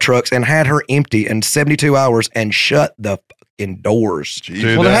semi trucks and had her empty in 72 hours and shut the fucking doors. Dude,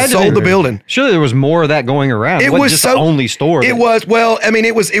 Well, there had to Sold be- the building. Surely there was more of that going around. It wasn't was just so the only store. It was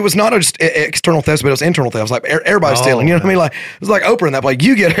it was not just external thefts, but it was internal thefts. Like everybody's stealing. You know what I mean? Like it was like Oprah in that. Like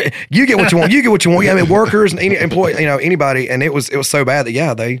you get what you want. You get what you want. I mean, workers and any employee, anybody. And it was so bad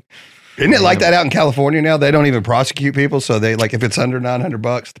that they. Isn't it like that out in California now? They don't even prosecute people. So they like if it's under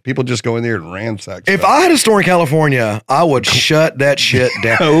 $900, the people just go in there and ransack. If stuff. I had a store in California, I would shut that shit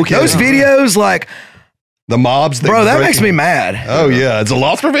down. Okay. Those videos, like, the mobs, bro, that makes me mad. Oh yeah, it's a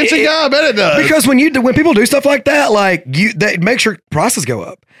loss prevention guy. I bet it does. Because when people do stuff like that, like that makes your prices go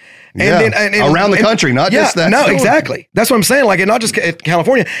up. Yeah, around the country, not just that No, store. exactly. That's what I'm saying. Like, and not just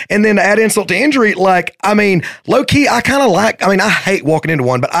California. And then to add insult to injury, like, I mean, low key, I hate walking into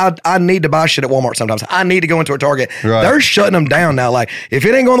one, but I need to buy shit at Walmart sometimes. I need to go into a Target. Right. They're shutting them down now. Like, if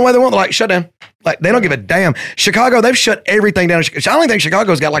it ain't going the way they want, they're like, shut down. Like, they don't give a damn. Chicago, they've shut everything down. I don't think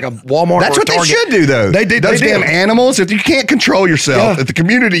Chicago's got like a Walmart. That's or a what they Target. should do, though. They did. Those they damn did. animals. If you can't control yourself, if the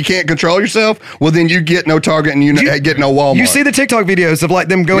community can't control yourself, well, then you get no Target and you get no Walmart. You see the TikTok videos of like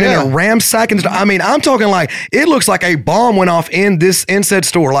them going in and ransacking stuff. I mean, I'm talking like it looks like a bomb went off in said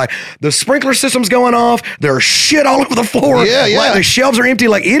store. Like the sprinkler system's going off. There's shit all over the floor. Like the shelves are empty.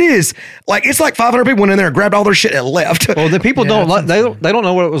 Like it is. Like it's like 500 people went in there and grabbed all their shit and left. Well, the people don't don't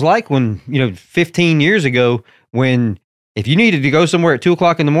know what it was like when 15 years ago when if you needed to go somewhere at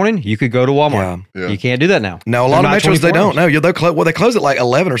 2:00 in the morning, you could go to Walmart. Yeah. You can't do that now. No, a lot of metros they don't. No, they close at like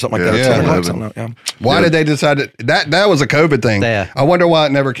 11 or something like that. 10 o'clock, something like that. Why did they decide that was a COVID thing? Yeah. I wonder why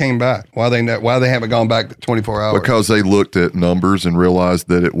it never came back. Why they haven't gone back 24 hours? Because they looked at numbers and realized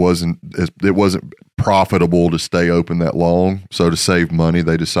that it wasn't profitable to stay open that long. So to save money,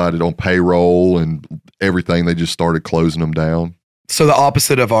 they decided on payroll and everything. They just started closing them down. So the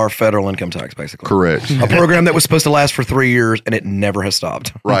opposite of our federal income tax, basically. Correct. A program that was supposed to last for 3 years and it never has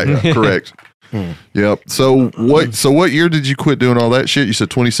stopped. Right. Correct. Yep. So what year did you quit doing all that shit? You said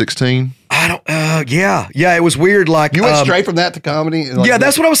 2016? I don't. Yeah. It was weird. Like you went straight from that to comedy.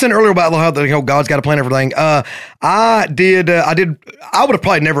 That's what I was saying earlier about how God's got a plan and everything. I did. I would have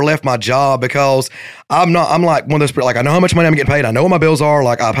probably never left my job because I'm like one of those people. Like I know how much money I'm getting paid. I know what my bills are.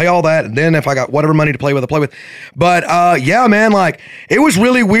 Like I pay all that, and then if I got whatever money to play with, I play with. But yeah, man. Like it was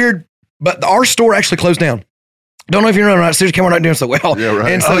really weird. But our store actually closed down. Don't know if you know, right? Seriously, we're not doing so well. Yeah,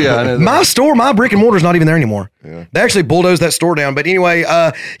 right. And so I know that. my store, my brick and mortar's not even there anymore. Yeah. They actually bulldozed that store down. But anyway,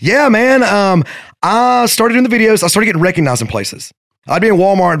 yeah, man. I started doing the videos. I started getting recognized in places. I'd be in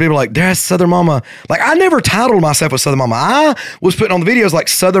Walmart and people were like, "There's Southern Momma." Like I never titled myself as Southern Momma. I was putting on the videos like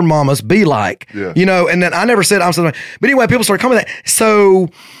Southern Mamas be like, and then I never said I'm Southern. But anyway, people started coming with that. So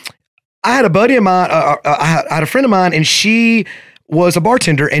I had a buddy of mine. I had a friend of mine, and she was a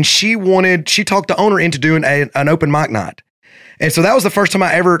bartender, and she talked the owner into doing an open mic night. And so that was the first time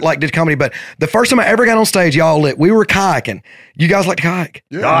I ever did comedy. But the first time I ever got on stage, y'all we were kayaking. You guys like to kayak?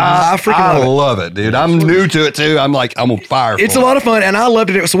 Yeah. I freaking love it, dude. I'm new to it too. I'm on fire. It's a lot of fun, and I loved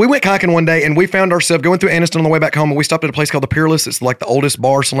it. So we went kayaking one day, and we found ourselves going through Anniston on the way back home, and we stopped at a place called the Peerless. It's like the oldest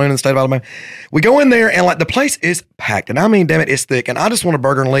bar saloon in the state of Alabama. We go in there, and the place is packed, and I mean, damn it, it's thick, and I just want a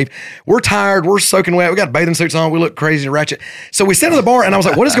burger and leave. We're tired. We're soaking wet. We got bathing suits on. We look crazy and ratchet. So we sit at the bar, and I was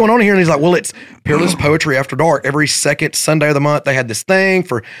like, "What is going on here?" And he's like, "Well, it's Peerless Poetry After Dark. Every second Sunday of the month, they had this thing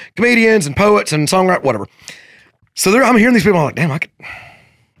for comedians and poets and songwriters, whatever." So I'm hearing these people. I'm like,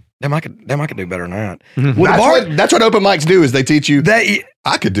 damn, I could do better than that. Well, that's what open mics do. Is they teach you that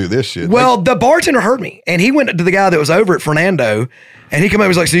I could do this shit. Well, the bartender heard me, and he went to the guy that was over at Fernando, and he came up and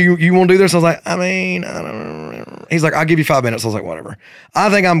was like, "So you want to do this?" I was like, "I mean, I don't know." He's like, "I'll give you 5 minutes." I was like, "Whatever. I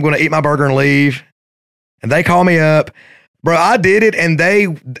think I'm going to eat my burger and leave." And they call me up. Bro, I did it, and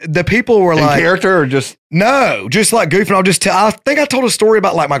the people were in like, character or just no, just like goofing. I think I told a story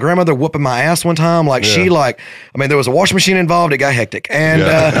about my grandmother whooping my ass one time. There was a washing machine involved. It got hectic, and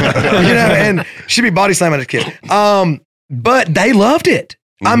and she'd be body slamming a kid. But they loved it.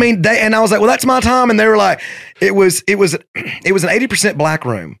 I mean, and I was like, well, that's my time, and they were like, it was an 80% black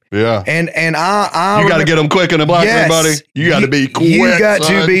room. Yeah, and I you got to get them quick in the black room, buddy. You got to be quick. You got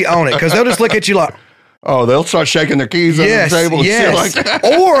to be on it because they'll just look at you like. Oh, they'll start shaking their keys under the table and shit like that.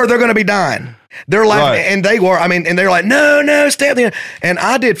 Or they're going to be dying. They're laughing, and they were. I mean, and they're like, no, stay at the end. And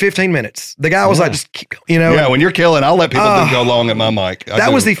I did 15 minutes. The guy was like, just keep, Yeah, when you're killing, I'll let people go long at my mic.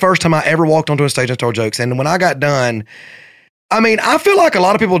 That was the first time I ever walked onto a stage and told jokes. And when I got done, I mean, I feel like a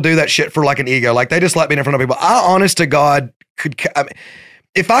lot of people do that shit for an ego. Like they just like being in front of people. I, honest to God,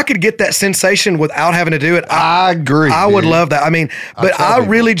 if I could get that sensation without having to do it, I agree. I would love that. I mean, but I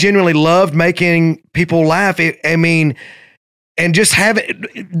really genuinely loved making people laugh. And just having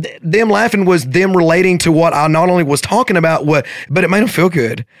them laughing was them relating to what I not only was talking about, but it made them feel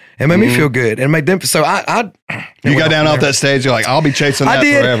good. It made me feel good, and it made them. So you got down off that stage. You're like, I'll be chasing that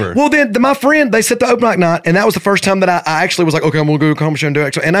forever. Well, then my friend, they set the open mic night, and that was the first time that I actually was like, okay, I'm gonna go to a comedy show and do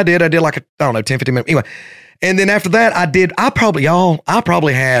it. And I did like 10, 15 minutes. Anyway. And then after that, I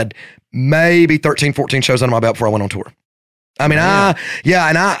probably had maybe 13, 14 shows under my belt before I went on tour. I mean,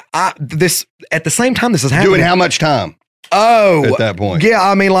 this at the same time this is happening. Doing how much time? Oh, at that point. Yeah,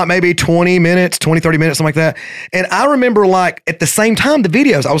 I mean, maybe 20 minutes, 20, 30 minutes, something like that. And I remember at the same time, the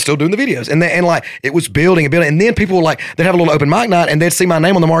videos, I was still doing the videos and it was building and building. And then people were they'd have a little open mic night and they'd see my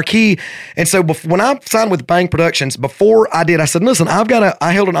name on the marquee. And so when I signed with Bang Productions, before I did, I said, listen,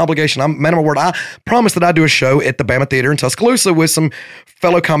 I held an obligation. I'm man of my word. I promised that I'd do a show at the Bama Theater in Tuscaloosa with some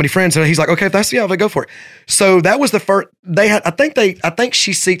fellow comedy friends. And he's like, okay, if that's, I'll go for it. So that was the first, I think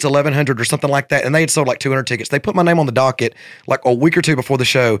she seats 1,100 or something like that. And they had sold 200 tickets. They put my name on the docket docket like a week or two before the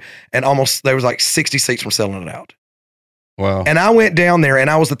show, and there was like 60 seats from selling it out. Wow. And I went down there, and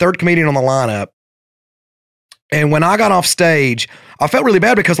I was the third comedian on the lineup. And when I got off stage, I felt really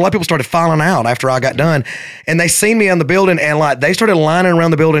bad because a lot of people started filing out after I got done, and they seen me in the building, and like they started lining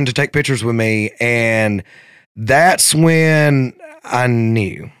around the building to take pictures with me, and that's when I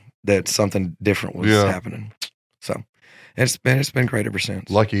knew that something different was happening. So it's been great ever since.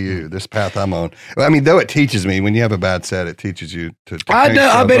 Lucky you, this path I'm on. I mean, though it teaches me when you have a bad set, it teaches you to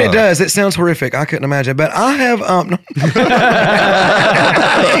I bet it does. It sounds horrific. I couldn't imagine, but I have no.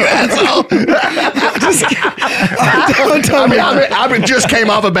 I just came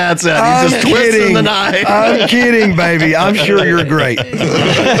off a bad set. He's just twisting the knife. I'm kidding, baby. I'm sure you're great.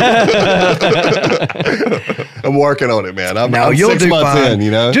 I'm working on it, man. I'm you'll 6 do months fine. in,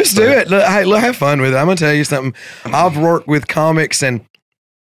 you know? Just do it. Look, hey, have fun with it. I'm going to tell you something. I've worked with comics, and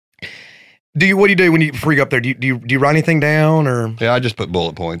what do you do when you freak up there? Do you write anything down, or? Yeah, I just put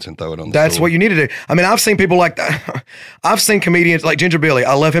bullet points and throw it on the That's stool. what you need to do. I mean, I've seen people like that. I've seen comedians like Ginger Billy.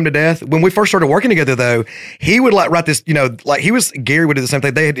 I love him to death. When we first started working together, though, he would like write this, like Gary would do the same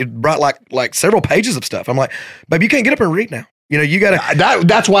thing. They had brought like several pages of stuff. I'm like, babe, you can't get up and read now. You got to.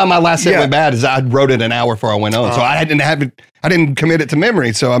 That's why my last set went bad. Is I wrote it an hour before I went on, so I didn't commit it to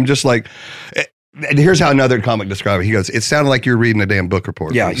memory. So I'm just like, and here's how another comic described it. He goes, "It sounded like you're reading a damn book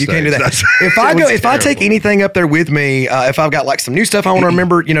report." Yeah, you can't do that. If I take anything up there with me, if I've got like some new stuff I want to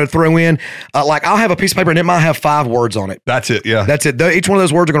remember, throw in, like I'll have a piece of paper and it might have 5 words on it. That's it. Yeah, that's it. Each one of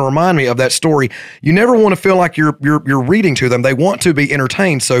those words are going to remind me of that story. You never want to feel like you're reading to them. They want to be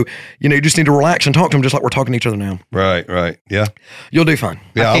entertained, so you just need to relax and talk to them just like we're talking to each other now. Right. Yeah, you'll do fine.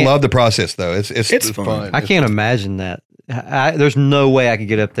 Yeah, I love the process though. It's fun. I can't imagine that. There's no way I could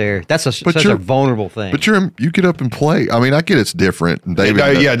get up there. That's such a vulnerable thing. But you get up and play. I mean, I get it's different. And David,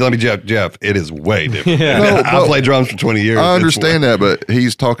 let me Jeff. It is way different. I played drums for 20 years. I understand that, but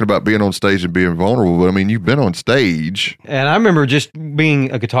he's talking about being on stage and being vulnerable. But I mean, you've been on stage. And I remember just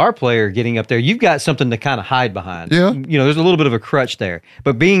being a guitar player, getting up there. You've got something to kind of hide behind. Yeah. There's a little bit of a crutch there.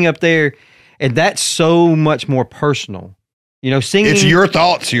 But being up there, and that's so much more personal. Singing. It's your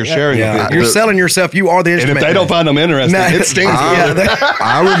thoughts you're sharing. Yeah. You're selling yourself. You are the instrument. And if they don't find them interesting, it stings.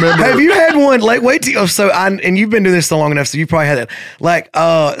 I remember. Have you had one? Like, wait till and you've been doing this so long enough, so you probably had that. Like,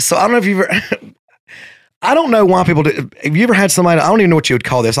 so I don't know if you've ever. I don't know why people do. Have you ever had somebody? I don't even know what you would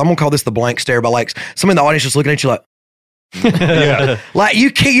call this. I'm gonna call this the blank stare. But like, somebody in the audience just looking at you like. Yeah. Like you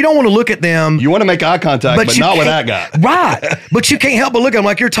don't want to look at them. You want to make eye contact, but not with that guy. Right. But you can't help but look at them.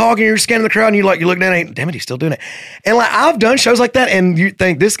 Like you're talking, you're scanning the crowd, and you look down and damn it, he's still doing it. And like I've done shows like that, and you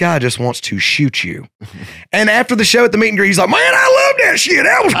think this guy just wants to shoot you. And after the show at the meet and greet, he's like, man, I love that shit.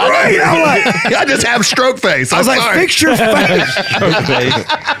 That was great. I'm like, I just have stroke face. I was like, fix your face.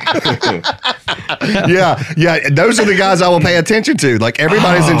 Yeah. Those are the guys I will pay attention to. Like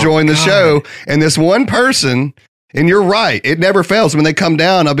everybody's enjoying the show, and this one person. And you're right. It never fails. When they come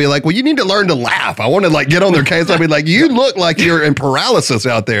down, I'll be like, well, you need to learn to laugh. I want to get on their case. I'll be like, you look like you're in paralysis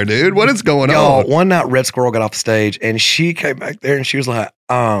out there, dude. What is going on? One night Red Squirrel got off the stage and she came back there and she was like,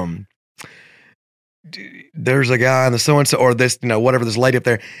 there's a guy in the so-and-so or this, whatever, this lady up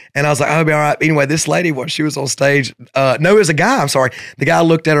there. And I was like, I'll be all right. Anyway, this lady, when she was on stage, no, it was a guy. I'm sorry. The guy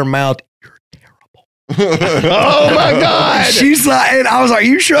looked at her mouth. You're terrible. Oh my God. She's like, and I was like, are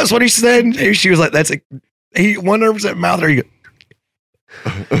you sure that's what he said? And she was like, he 100% mouth. There you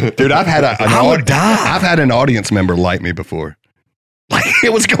go, dude. I've had I've had an audience member light me before. Like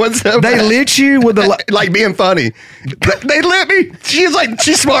it was going so. They bad. lit you with the like being funny. They lit me.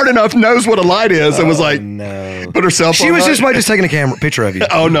 She's smart enough, knows what a light is, and was like, no. Put herself. She was just taking a picture of you.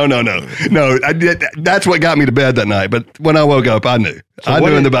 Oh no. That's what got me to bed that night. But when I woke up, I knew. I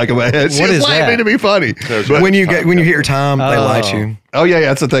knew in the back of my head. She was lighting me to be funny. But when you hit your time, they light you. Oh yeah,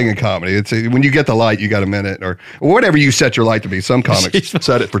 that's the thing in comedy. It's when you get the light, you got a minute or whatever you set your light to be. Some comics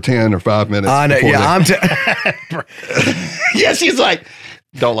set it for 10 or 5 minutes. I know. Yeah, yeah, she's like,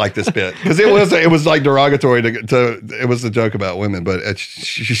 don't like this bit because it was like derogatory to. It was a joke about women, but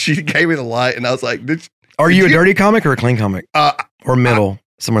she gave me the light, and I was like, "Are you a dirty comic or a clean comic, or middle?"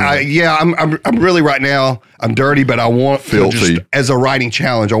 Yeah, I'm really right now. I'm dirty, but I want filthy as a writing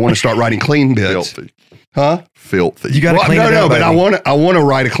challenge. I want to start writing clean bits. Filthy. Huh? Filthy. You got to clean it up. No, but I want to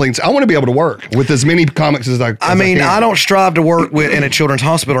write a clean. I want to be able to work with as many comics as I. I don't strive to work in a children's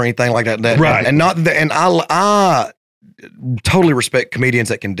hospital or anything like that. Right. And I totally respect comedians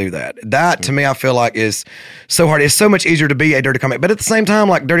that can do that. That to me, I feel like is so hard. It's so much easier to be a dirty comic, but at the same time,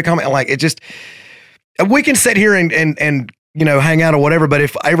 like dirty comic, like it just. We can sit here and hang out or whatever. But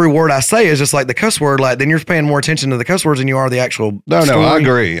if every word I say is just like the cuss word, like then you're paying more attention to the cuss words than you are the actual. No, story. I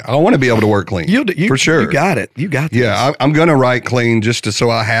agree. I want to be able to work clean. For sure. You got it. You got this. Yeah, I'm going to write clean just to, so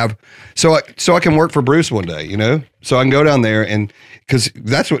I can work for Bruce one day, so I can go down there and because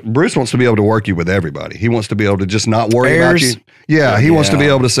that's what Bruce wants to be able to work you with everybody. He wants to be able to just not worry about you. Yeah, he wants to be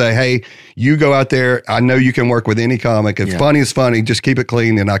able to say, hey, you go out there. I know you can work with any comic. If funny is funny, just keep it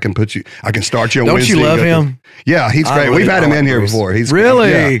clean and I can start you on Wednesday. Don't you love him? Yeah, he's great. We've had him in here before. He's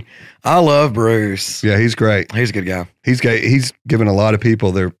really, yeah. I love Bruce. Yeah, he's great. He's a good guy. He's given a lot of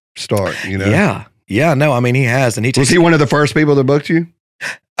people their start, Yeah, no, I mean, he has. And was he one of the first people that booked you?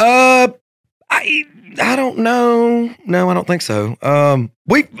 I don't know. No, I don't think so.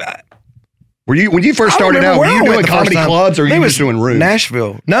 Were you when you first started out? Were you doing comedy clubs or were you just doing rooms?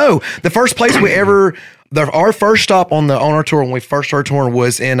 Nashville. No, the first place our first stop on our tour when we first started touring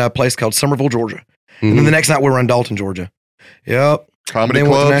was in a place called Summerville, Georgia, and then the next night we were in Dalton, Georgia. Yep, comedy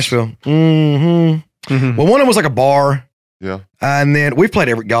clubs. Went to Nashville. Well, one of them was like a bar. Yeah, and then we played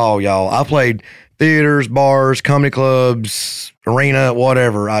y'all. I played theaters, bars, comedy clubs, arena,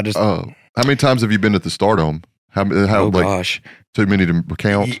 whatever. How many times have you been at the Stardome? Gosh. Too many to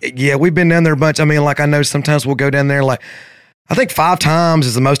recount? Yeah, we've been down there a bunch. I mean, like I know sometimes we'll go down there like, I think 5 times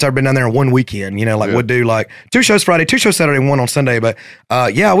is the most I've been down there in one weekend. We'll do like 2 shows Friday, 2 shows Saturday, 1 on Sunday. But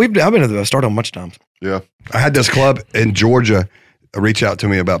I've been to the Stardome a bunch of times. Yeah. I had this club in Georgia reach out to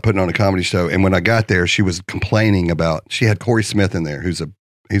me about putting on a comedy show. And when I got there, she was complaining she had Corey Smith in there, he's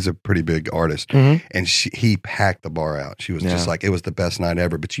a pretty big artist. And he packed the bar out. She was just like, it was the best night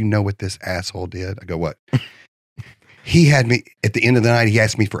ever. But you know what this asshole did? I go, what? He had me, at the end of the night, he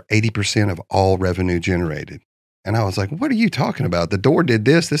asked me for 80% of all revenue generated. And I was like, what are you talking about? The door did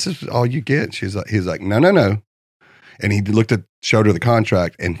this. This is all you get. He's like, no. And he showed her the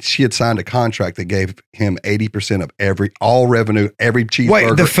contract, and she had signed a contract that gave him 80% of all revenue, every cheeseburger.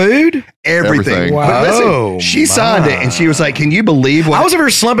 Wait, the food? Everything. Wow. But listen, she signed it, and she was like, can you believe what? I was over here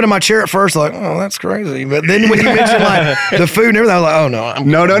slumping in my chair at first, like, oh, that's crazy. But then when you mentioned like the food and everything, I was like, oh,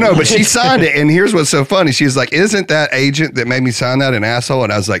 no. No. But she signed it, and here's what's so funny. She's like, isn't that agent that made me sign that an asshole?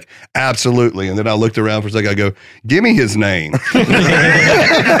 And I was like, absolutely. And then I looked around for a second. I go, give me his name. Because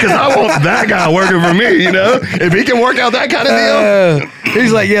I want that guy working for me, If he can work out that kind of deal.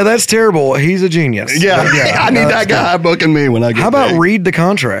 He's like, yeah, that's terrible. He's a genius. Yeah, I need that guy booking me when I get How about paid. read the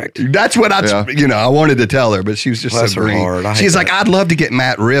contract? That's what I wanted to tell her, but she was just Bless so her green. heart. She's like, I'd love to get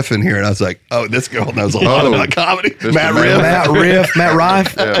Matt Riff in here. And I was like, oh, this girl knows a lot about comedy. Matt Riff. Matt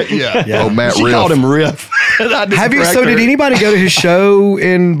Rife. Yeah. Oh, Matt She Riff. called him Riff. Did anybody go to his show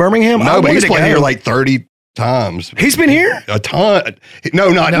in Birmingham? No, but he's played here like 30 times. He's been here? A ton. No,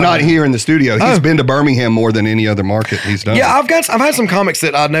 not here in the studio. He's been to Birmingham more than any other market he's done. Yeah, I've had some comics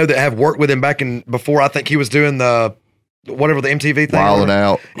that I know that have worked with him back before I think he was doing the whatever the MTV thing. Wilding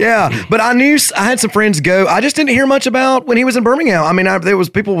out. Yeah, but I had some friends go. I just didn't hear much about when he was in Birmingham. I mean,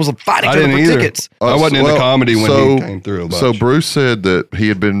 people was fighting each other for tickets. I wasn't into comedy when he came through. So Bruce said that he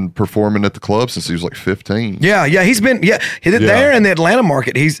had been performing at the club since he was like 15. Yeah, he's been there in the Atlanta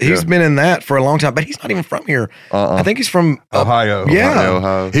market. He's been in that for a long time, but he's not even from here. I think he's from Ohio. Yeah,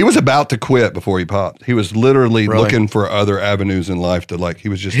 Ohio. He was about to quit before he popped. He was literally looking for other avenues in life he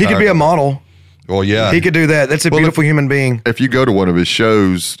was just. He could be a model. Well, yeah. He could do that. That's a beautiful human being. If you go to one of his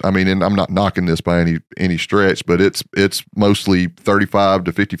shows, I mean, and I'm not knocking this by any stretch, but it's mostly 35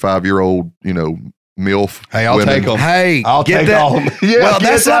 to 55-year-old, MILF. Hey, I'll take them. Hey, I'll take that. all of them. Yeah, well,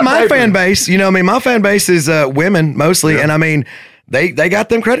 that's not my fan base. My fan base is women mostly, and I mean, they got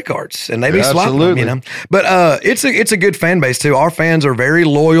them credit cards and they be swiping them, But it's a good fan base too. Our fans are very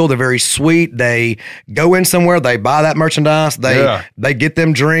loyal. They're very sweet. They go in somewhere, they buy that merchandise. They get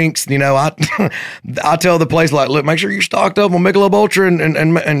them drinks. I tell the place like, look, make sure you're stocked up on Michelob Ultra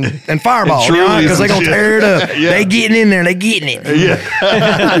and Fireball, because they're gonna tear it up. They getting in there. They getting it.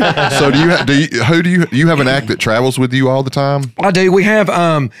 Yeah. So do you have an act that travels with you all the time? I do. We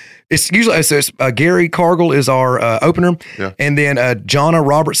have it's usually Gary Cargill is our opener, and then Jonna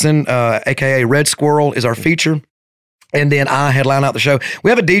Robertson, aka Red Squirrel, is our feature. And then I headline out the show.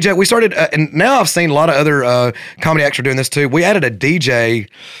 We have a DJ. We started, and now I've seen a lot of other comedy actors doing this too. We added a DJ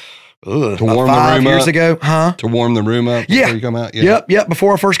to warm 5 the room years up? ago, huh? To warm the room up before you come out? Yeah. Yep,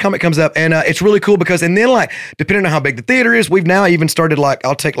 before our first comic comes up. And it's really cool because, and then like, depending on how big the theater is, we've now even started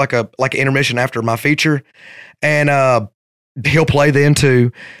I'll take like an intermission after my feature. And he'll play then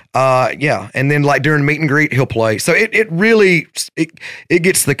too. And then like during meet and greet, he'll play. So it really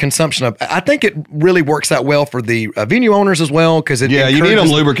gets the consumption of. I think it really works out well for the venue owners as well because you need them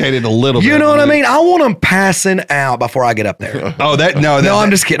lubricated a little bit. You know what I mean? I want them passing out before I get up there. No, I'm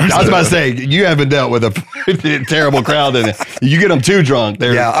just kidding. I was about to say you haven't dealt with a terrible crowd, and you get them too drunk.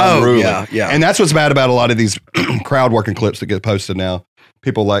 They're unruly. Yeah. And that's what's bad about a lot of these crowd working clips that get posted now.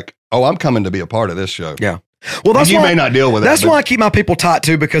 People like, oh, I'm coming to be a part of this show. Yeah. Well, that's and you why, may not deal with that. That's why I keep my people tight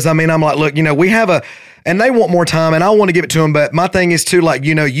too, because I mean, I'm like, look, we have and they want more time and I want to give it to them. But my thing is too, like,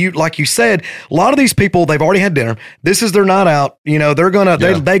 like you said, a lot of these people, they've already had dinner. This is their night out. They're going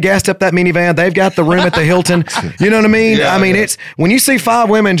to, they gassed up that minivan. They've got the room at the Hilton. You know what I mean? Yeah, I mean, it's when you see 5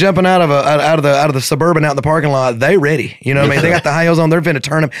 women jumping out of the Suburban out in the parking lot, they ready. You know what I mean? They got the high heels on. They're finna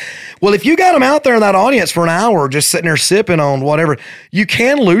turn them. Well, if you got them out there in that audience for an hour, just sitting there sipping on whatever, you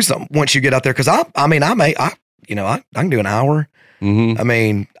can lose them once you get out there. Cause I can do an hour. Mm-hmm. I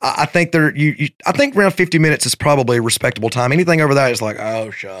mean, I think I think around 50 minutes is probably a respectable time. Anything over that is like, oh,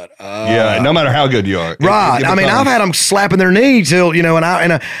 shut up. Yeah, no matter how good you are. Right. I mean, I've had them slapping their knee till, and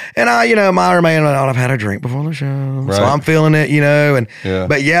I I've had a drink before the show. Right. So I'm feeling it,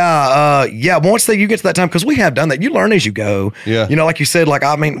 but once you get to that time, because we have done that, you learn as you go. Yeah. Like you said, like,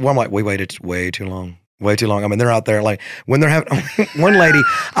 I mean, I'm like, we waited way too long. Way too long. I mean, they're out there like when they're having one lady,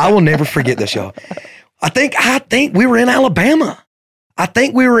 I will never forget this, y'all. I think we were in Alabama. I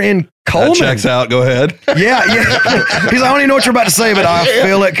think we were in Coleman. That checks out. Go ahead. Yeah. He's like, I don't even know what you're about to say, but I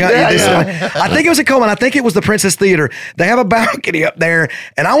feel it. I think it was at Coleman. I think it was the Princess Theater. They have a balcony up there.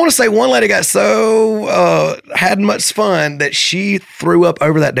 And I want to say one lady got so had much fun that she threw up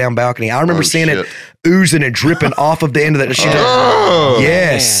over that damn balcony. I remember seeing it oozing and dripping off of the end of that.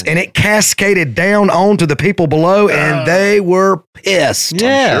 Yes. Man. And it cascaded down onto the people below, and they were pissed.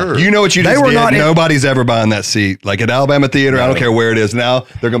 Yeah. Sure. You know what you just did? Nobody's ever buying that seat. Like at Alabama Theater, I don't care where it is now,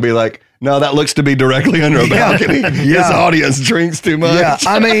 they're going to be like, no, that looks to be directly under a balcony. This audience drinks too much. Yeah,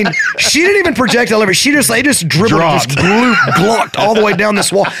 I mean, she didn't even project all over. They just dribbled, just glocked all the way down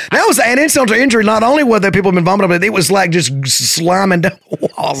this wall. That was an insult to injury. Not only were the people been vomiting, but it was like just sliming down the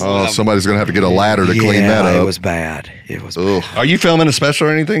walls. Oh, somebody's going to have to get a ladder to clean that up. It was bad. Bad. Are you filming a special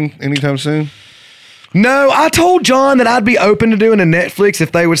or anything anytime soon? No, I told John that I'd be open to doing a Netflix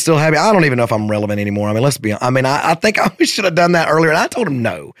if they would still have it. I don't even know if I'm relevant anymore. I mean, let's be honest. I mean, I think we should have done that earlier, and I told him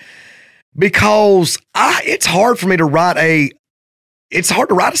no. Because it's hard for me to write a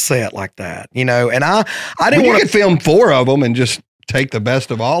set like that, and I didn't want to film 4 of them and just take the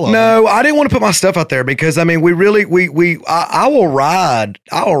best of all of them. No, I didn't want to put my stuff out there because I mean, I will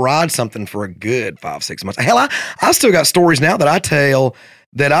ride something for a good 5-6 months. Hell, I still got stories now that I tell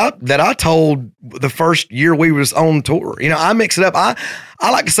that I told the first year we was on tour. I mix it up. I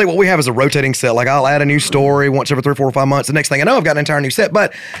like to say what we have is a rotating set. Like I'll add a new story once every 3, 4, or 5 months. The next thing I know, I've got an entire new set.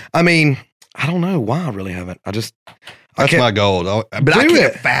 But I mean, I don't know why I really haven't. That's my goal. But I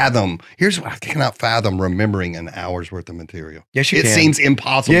can't fathom. Here's what I cannot fathom: remembering an hour's worth of material. Yes, you can. It seems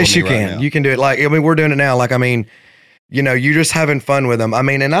impossible. Yes, to me you can. Right now. You can do it. Like I mean, we're doing it now. Like I mean. You're just having fun with them. I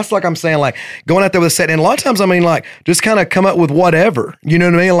mean, and that's like I'm saying, like going out there with a set. And a lot of times, I mean, like just kind of come up with whatever. You know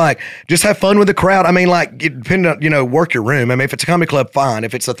what I mean? Like just have fun with the crowd. I mean, like depending on, work your room. I mean, if it's a comedy club, fine.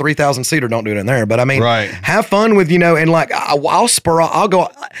 If it's a 3,000 seater, don't do it in there. But I mean, have fun with, and like I'll go.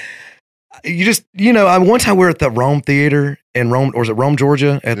 You just, one time we were at the Rome Theater in Rome, or was it Rome,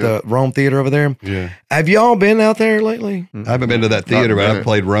 Georgia, at the Rome Theater over there? Yeah. Have y'all been out there lately? I haven't been to that theater, but I've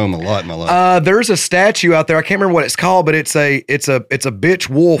played Rome a lot in my life. There's a statue out there. I can't remember what it's called, but it's a bitch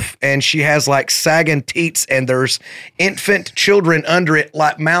wolf, and she has like sagging teats, and there's infant children under it,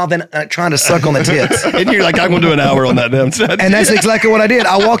 like mouthing, trying to suck on the tits. And you're like, I'm going to do an hour on that damn statue. And that's exactly what I did.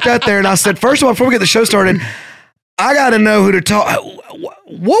 I walked out there and I said, first of all, before we get the show started, I got to know who to talk.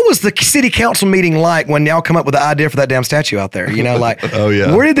 What was the city council meeting like when y'all come up with the idea for that damn statue out there? Like, oh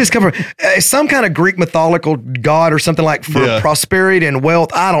yeah, where did this come from? Some kind of Greek mythological god or something like for prosperity and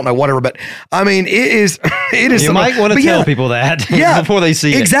wealth. I don't know, whatever. But I mean, it is. You might want to tell people that before they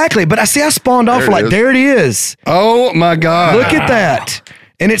see it. Exactly. But I spawned off there it is. Oh my God. Look at that.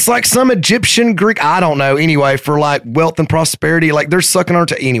 And it's like some Egyptian, Greek, I don't know. Anyway, for like wealth and prosperity, like they're sucking on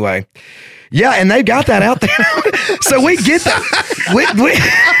to anyway. Yeah, and they've got that out there. So we get that.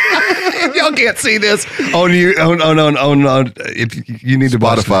 Y'all can't see this on you. On if you need to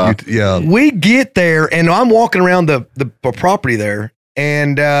Spotify. We get there, and I'm walking around the property there,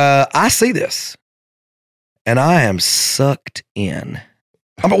 and I see this, and I am sucked in.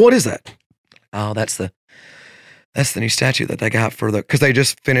 I'm like, what is that? Oh, that's That's the new statue that they got for because they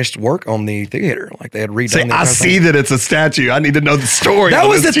just finished work on the theater. Like they had redone. See, the I entire see thing. that it's a statue. I need to know the story. That on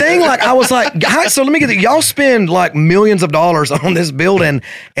was the this. thing. Like I was like, so let me get it. Y'all spend like millions of dollars on this building,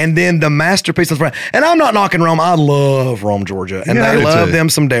 and then the masterpiece is. And I'm not knocking Rome. I love Rome, Georgia, and Yeah, I they do love too. them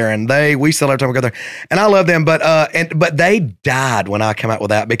some Darren. We sell every time we go there, and I love them. But but they died when I came out with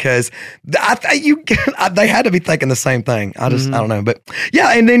that because they had to be thinking the same thing. I don't know, but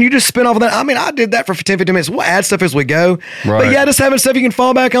yeah. And then you just spin off of that. I mean, I did that for 10, 15 minutes. We'll add stuff as we go. Right. But yeah, just having stuff you can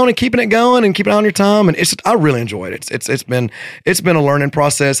fall back on and keeping it going and keeping it on your time. And I really enjoyed it. It's been a learning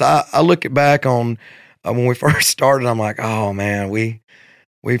process. I look back on when we first started. I'm like, oh man,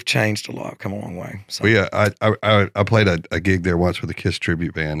 we've changed a lot, come a long way. So Well, yeah, I played a gig there once with a Kiss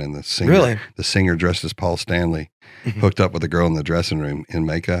tribute band, and the singer dressed as Paul Stanley hooked up with a girl in the dressing room in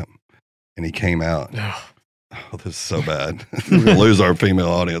makeup, and he came out. Oh, this is so bad. We're gonna lose our female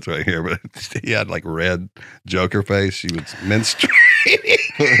audience right here, but he had like red Joker face. She was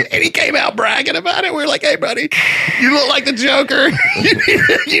menstruating, and he came out bragging about it. We were like, "Hey, buddy, you look like the Joker.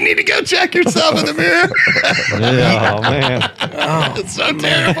 You need to go check yourself in the mirror." Yeah, oh man. It's so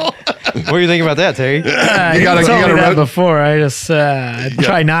terrible. What do you think about that, Terry? You You gotta told me that road- before. I just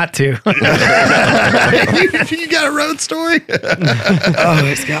try not to. you got a road story? oh,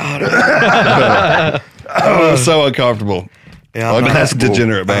 it's got Oh, so uncomfortable. yeah. Well, I'm that's not-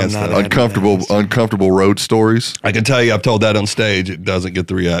 degenerate band I'm stuff. not into that. Uncomfortable road stories. I can tell you, I've told that on stage. It doesn't get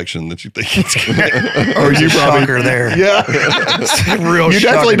the reaction that you think it's going Or you shocker there. Yeah. Real You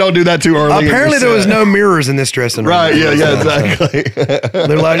shocker. definitely don't do that too early. in your Apparently there was set. no mirrors in this dressing room. Right, yeah, exactly.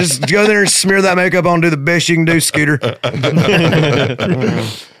 They're like, just go there and smear that makeup on, do the best you can do, Scooter.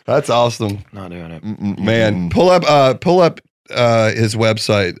 That's awesome. Not doing it. Man, pull up his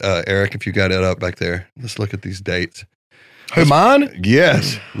website, Eric, if you got it up back there. Let's look at these dates. Who, mine?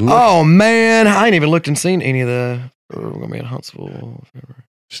 Yes. Oh, man. I ain't even looked and seen any of the. We're going to be in Huntsville.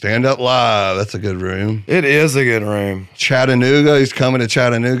 Stand Up Live. That's a good room. It is a good room. Chattanooga. He's coming to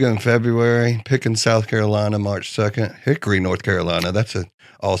Chattanooga in February. Pickens, South Carolina, March 2nd. Hickory, North Carolina. That's an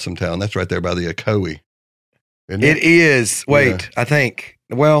awesome town. That's right there by the Ocoee. Isn't It is. Wait, I think.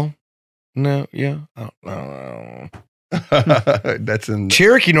 Well, no, yeah. I don't know. That's in.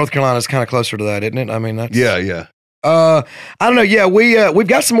 Cherokee, North Carolina is kind of closer to that, isn't it? I mean, that's. Yeah. I don't know. Yeah, we've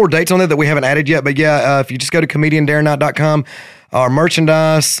got some more dates on there that we haven't added yet. But yeah, if you just go to comediandarrenknight.com, our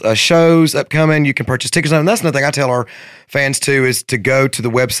merchandise, shows upcoming, you can purchase tickets. And that's another thing I tell our fans too is to go to the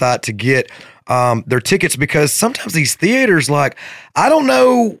website to get their tickets, because sometimes these theaters, like, I don't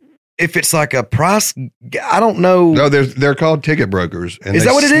know if it's like a price. I don't know. No, they're called ticket brokers. And Is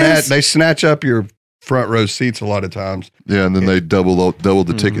that what it is? They snatch up your front row seats a lot of times. Yeah, and then they double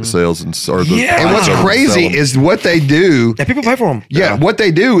the ticket sales and Yeah. And what's crazy is what they do. Yeah, people pay for them. Yeah, what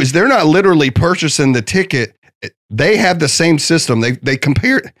they do is they're not literally purchasing the ticket. They have the same system. They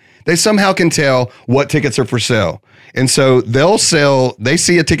compare. They somehow can tell what tickets are for sale, and so they'll sell. They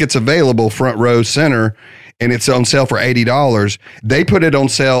see a ticket's available front row center, and it's on sale for $80. They put it on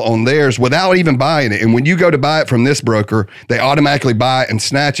sale on theirs without even buying it. And when you go to buy it from this broker, they automatically buy it and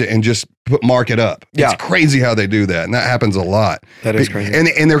snatch it and just mark it up. Yeah. It's crazy how they do that. And that happens a lot. That is crazy.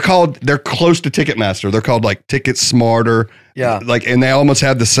 And they're close to Ticketmaster. They're called like Ticket Smarter. Yeah. And they almost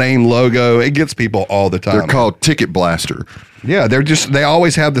have the same logo. It gets people all the time. They're called Ticket Blaster. Yeah. They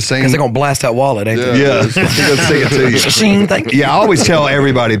always have the same. Because they're going to blast that wallet, ain't they? Yeah. They're gonna sing it to you. Shing, thank you. Yeah, I always tell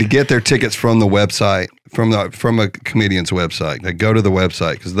everybody to get their tickets from the website, from a comedian's website. They go to the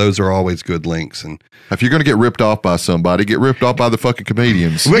website because those are always good links. And If you're going to get ripped off by somebody, get ripped off by the fucking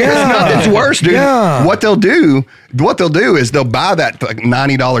comedians. It's worse, dude. Yeah. What they'll do is they'll buy that like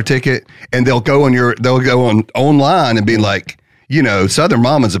 $90 ticket and they'll go on online and be like, Southern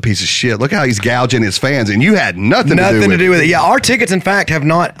Momma's a piece of shit. Look how he's gouging his fans, and you had nothing to do with it. Yeah, our tickets, in fact, have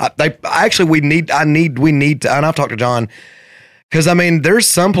not. We need to, and I've talked to John, because there's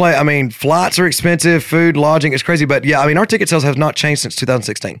some flights are expensive, food, lodging, it's crazy. But yeah, our ticket sales have not changed since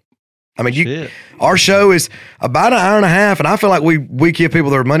 2016. Our show is about an hour and a half, and I feel like we give people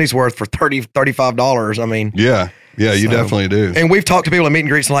their money's worth for $30, $35. Yeah, you definitely do. And we've talked to people at meet and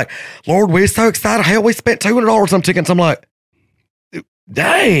greets and like, Lord, we're so excited. Hell, we spent $200 on tickets. I'm like,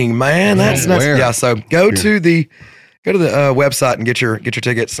 dang, man, that's nuts. Where? Yeah, so go to the website and get your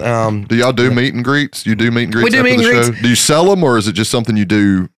tickets. Do y'all do meet and greets? You do meet and greets We do after meet the and show? greets. Do you sell them, or is it just something you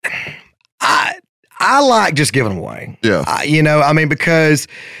do? I like just giving them away. Yeah. Because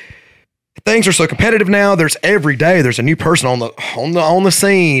things are so competitive now. There's every day there's a new person on the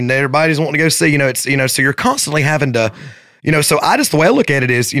scene that everybody's wanting to go see. So you're constantly having to So the way I look at it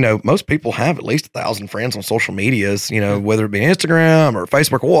is, most people have at least 1,000 friends on social medias, whether it be Instagram or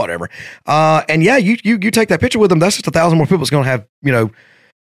Facebook or whatever. And yeah, you take that picture with them. That's just 1,000 more people that's going to have,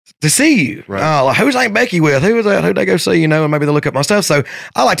 to see you. Right. Like, who's Aunt Becky with? Who was that? Who'd they go see? And maybe they'll look up my stuff. So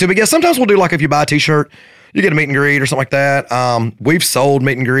I like to, but yeah, sometimes we'll do like if you buy a t-shirt, you get a meet and greet or something like that. We've sold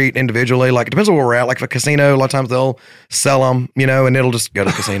meet and greet individually. Like, it depends on where we're at. Like, if a casino, a lot of times they'll sell them, and it'll just go to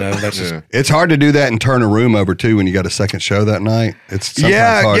the casino. That's just. It's hard to do that and turn a room over too when you got a second show that night. It's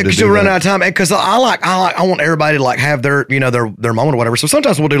sometimes hard to because do you'll run that. out of time. Because I want everybody to like have their, their moment or whatever. So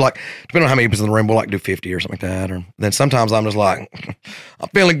sometimes we'll do like, depending on how many people's in the room, we'll like do 50 or something like that. Or then sometimes I'm just like, I'm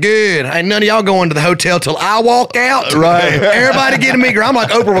feeling good. Ain't none of y'all going to the hotel till I walk out. Right. Everybody get a meet and greet. I'm like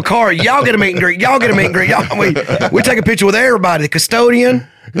Oprah McCarthy. Y'all get a meet and greet. Y'all get a meet and greet. We take a picture with everybody. The custodian.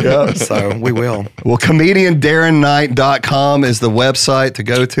 Yeah. So we will. Well, comediandarrenknight.com is the website to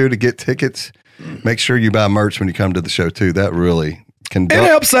go to get tickets. Make sure you buy merch when you come to the show too. That really can It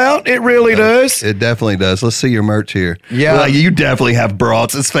helps out. It really does. It definitely does. Let's see your merch here. Yeah. Well, you definitely have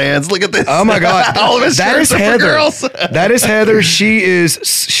Broughts as fans. Look at this. Oh my God. All of his That is shirts are for Heather. girls. That is Heather.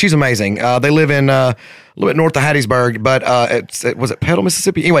 She's amazing. They live in a little bit north of Hattiesburg, but was it Petal,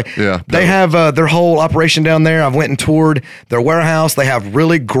 Mississippi? Anyway, Yeah. they have their whole operation down there. I've went and toured their warehouse. They have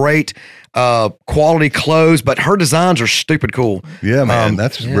really great quality clothes, but her designs are stupid cool. Yeah, man.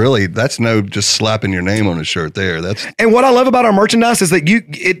 That's no just slapping your name on a shirt there. And what I love about our merchandise is that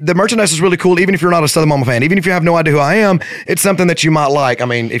the merchandise is really cool, even if you're not a Southern Momma fan, even if you have no idea who I am, it's something that you might like. I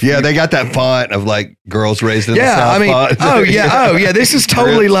mean, they got that font of like girls raised in the South font. oh yeah. This is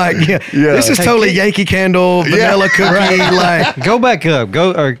totally this is totally Yankee Candle, vanilla cookie, like. Go back up.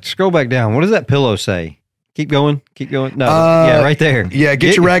 Or scroll back down. What does that pillow say? Keep going. No. Right there. Yeah,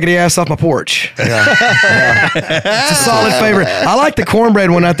 get your raggedy ass off my porch. Yeah. It's a solid favorite. I like the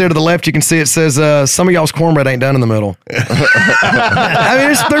cornbread one out there to the left. You can see it says, some of y'all's cornbread ain't done in the middle. I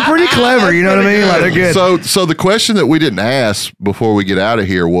mean, they're pretty clever. You know what I mean? Like, they're good. So the question that we didn't ask before we get out of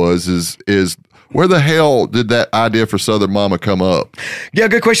here is where the hell did that idea for Southern Momma come up? Yeah,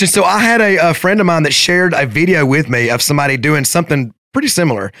 good question. So I had a friend of mine that shared a video with me of somebody doing something pretty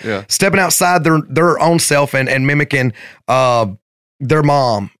similar. Yeah. Stepping outside their own self and mimicking their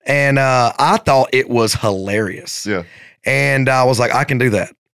mom. And I thought it was hilarious. Yeah. And I was like, I can do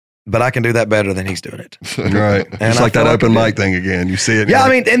that. But I can do that better than he's doing it. Right. It's like that open mic thing again. You see it. Yeah, I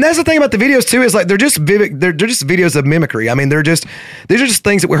mean, and that's the thing about the videos too, is like they're just videos of mimicry. I mean, these are just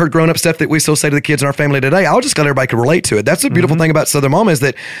things that we heard growing up, stuff that we still say to the kids in our family today. I was just glad everybody could relate to it. That's the beautiful thing about Southern Momma is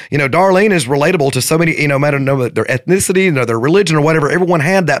that, Darlene is relatable to so many, no matter their ethnicity, their religion or whatever. Everyone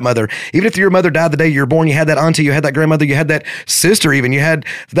had that mother. Even if your mother died the day you were born, you had that auntie, you had that grandmother, you had that sister even. You had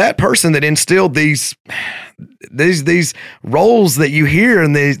that person that instilled these roles that you hear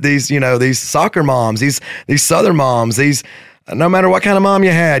in these soccer moms, these Southern moms, no matter what kind of mom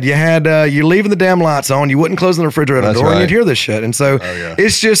you had you leaving the damn lights on, you wouldn't close the refrigerator door, and you'd hear this shit. And so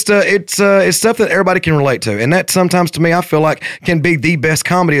it's just it's stuff that everybody can relate to, and that sometimes to me I feel like can be the best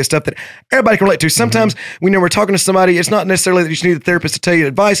comedy is stuff that everybody can relate to. Sometimes when we're talking to somebody, it's not necessarily that you just need a therapist to tell you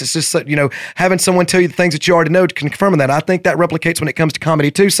advice. It's just having someone tell you the things that you already know to confirm that. I think that replicates when it comes to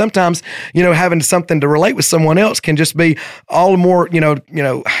comedy too. Sometimes having something to relate with someone else can just be all more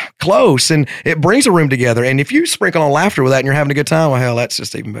close, and it brings a room together. And if you sprinkle on laughter with that and you're having a good time, well, hell, that's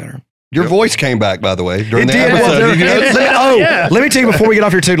just even better. Your voice came back, by the way, during It the did. episode. Let me tell you before we get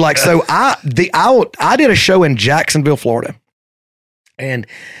off here too. Like, so I did a show in Jacksonville, Florida, and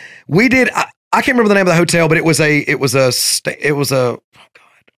we did. I can't remember the name of the hotel, but it was a. Oh God,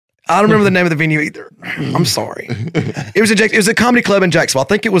 I don't remember the name of the venue either. I'm sorry. It was a comedy club in Jacksonville. I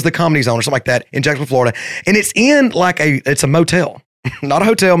think it was the Comedy Zone or something like that in Jacksonville, Florida, and it's in it's a motel, not a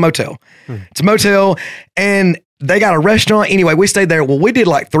hotel, motel. It's a motel, and they got a restaurant. Anyway, we stayed there. Well, we did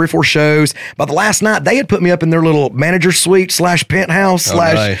like 3 or 4 shows. By the last night, they had put me up in their little manager suite / penthouse /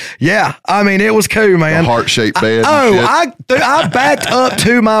 nice. Yeah. I mean, it was cool, man. A heart-shaped bed. I backed up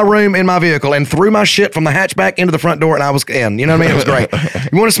to my room in my vehicle and threw my shit from the hatchback into the front door, and I was in. You know what I mean? It was great.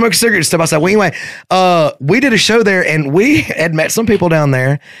 You want to smoke a cigarette and stuff? I said, well, anyway, we did a show there, and we had met some people down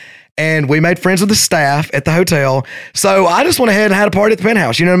there. And we made friends with the staff at the hotel. So I just went ahead and had a party at the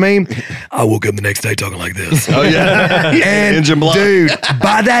penthouse. You know what I mean? I woke up the next day talking like this. Oh, yeah. And Engine block. dude,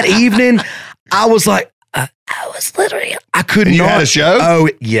 by that evening, I was like, I could not. You had a show? Oh,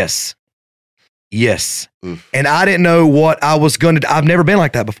 yes. Yes. Oof. And I didn't know what I was going to do. I've never been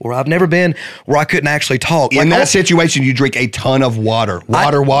like that before. I've never been where I couldn't actually talk. In that situation, you drink a ton of water.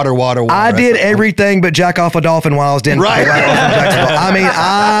 Water. I did everything but jack off a dolphin while I was doing Right. I mean,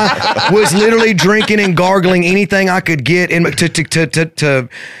 I was literally drinking and gargling anything I could get in to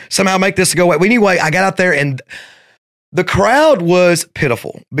somehow make this go away. Anyway, I got out there and The crowd was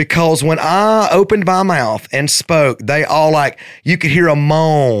pitiful because when I opened my mouth and spoke, they all you could hear a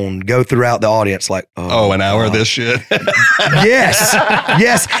moan go throughout the audience an hour of this shit. Yes.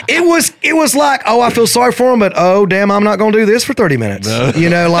 It was like, I feel sorry for him, but damn, I'm not going to do this for 30 minutes. But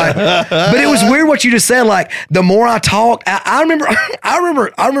it was weird what you just said. The more I talked, I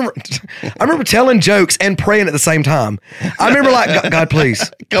remember telling jokes and praying at the same time. I remember God, please,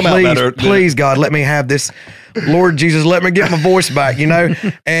 Come out better. please, God, let me have this. Lord Jesus, let me get my voice back, and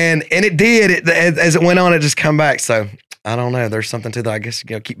it did. As it went on, it just come back. So I don't know. There's something to that. I guess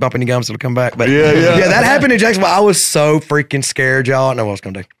keep bumping your gums, it'll come back. But yeah, that happened in Jacksonville. I was so freaking scared, y'all. I don't know what I was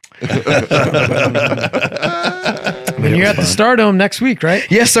gonna do. And you're at the Stardome next week, right?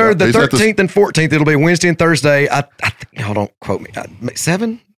 Yes, sir. The 13th and 14th. It'll be Wednesday and Thursday. I think. Y'all don't quote me.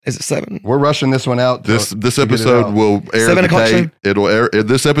 7. Is it 7? We're rushing this one out. This episode will air 7 the o'clock day. show? It'll air.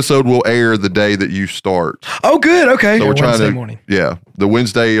 This episode will air the day that you start. Oh, good. Okay. So we're trying Wednesday to. morning. Yeah, the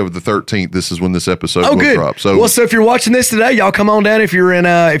Wednesday of the 13th. This is when this episode will good. drop. So so if you're watching this today, y'all come on down. If you're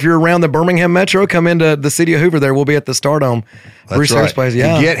around the Birmingham metro, come into the city of Hoover. There, we'll be at the Stardome. Bruce Harris plays.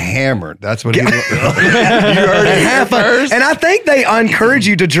 Yeah. Get hammered. That's what he. You heard it first. And I think they encourage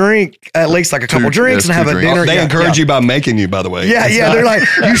you to drink at least a couple drinks and have a dinner. They encourage you by making you, by the way. Yeah. They're like,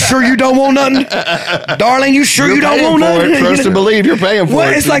 you sure you don't want nothing, darling? You sure you don't want nothing? Trust and believe you're paying for it.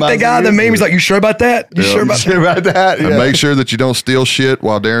 Well, it's like the guy that meme. He's like, you sure about that? You sure about that? And make sure that you don't steal shit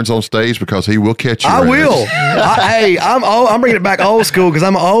while Darren's on stage because he will catch you. I will. I'm bringing it back old school because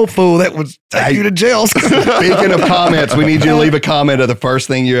I'm an old fool that would take you to jail. Speaking of comments, we need you to leave a comment of the first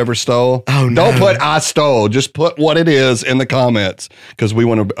thing you ever stole. Oh, no. Don't put I stole. Just put what it is in the comments because we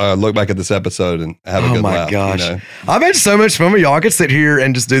want to look back at this episode and have a good laugh. Oh, my gosh. I've had so much fun with y'all. I could sit here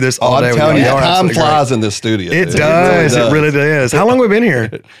and just do this all day. I'm telling you, y'all. time flies in this studio. It does. It really does. How long have we been here?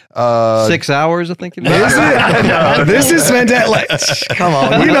 6 hours, I think it is. This is fantastic. Come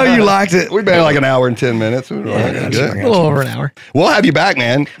on. We know you liked it. We've been like an hour and 10 minutes. A little over an hour. We'll have you back,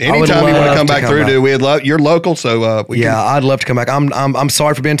 man. Anytime you want to come back through, dude. We'd love. You're local, so I'd love to come back. I'm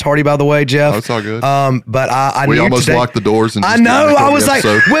sorry for being tardy, by the way, Jeff. Oh, it's all good. But I we knew almost today, locked the doors. And I know. I was like,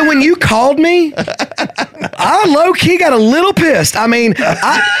 when you called me, I low key got a little pissed. I mean,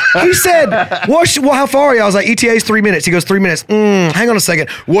 he said, well, how far are you? I was like, ETA's 3 minutes. He goes, 3 minutes. Hang on a second.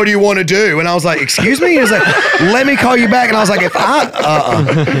 What do you want to do? And I was like, excuse me? He was like, let me call you back. And I was like, I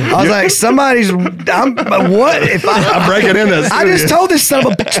was like, I'm breaking in this. I just told this son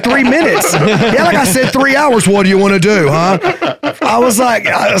of a bitch 3 minutes. Yeah, like I said, 3 hours. What do you want to do, huh? I was like,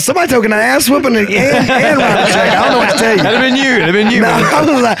 somebody took an ass whooping and round check. I don't know what to tell you. That'd have been you. No,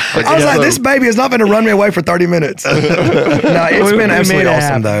 I was like, this baby is not going to run me away for 30 minutes. No, it's been absolutely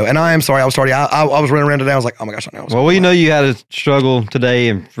awesome, though. And I am sorry. I was tardy. I was running around today. I was like, oh my gosh, I know. Well, we know you had a struggle today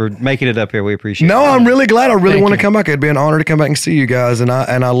and for making it up here. We appreciate it. No, I'm really glad. I really want to come back. It'd be an honor to come back and see you guys. And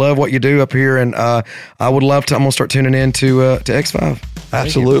I love what you do up here. And I would love to. I'm going to start tuning in to X5.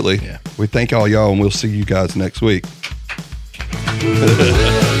 Absolutely. Yeah. We thank all y'all, and we'll see you guys next week.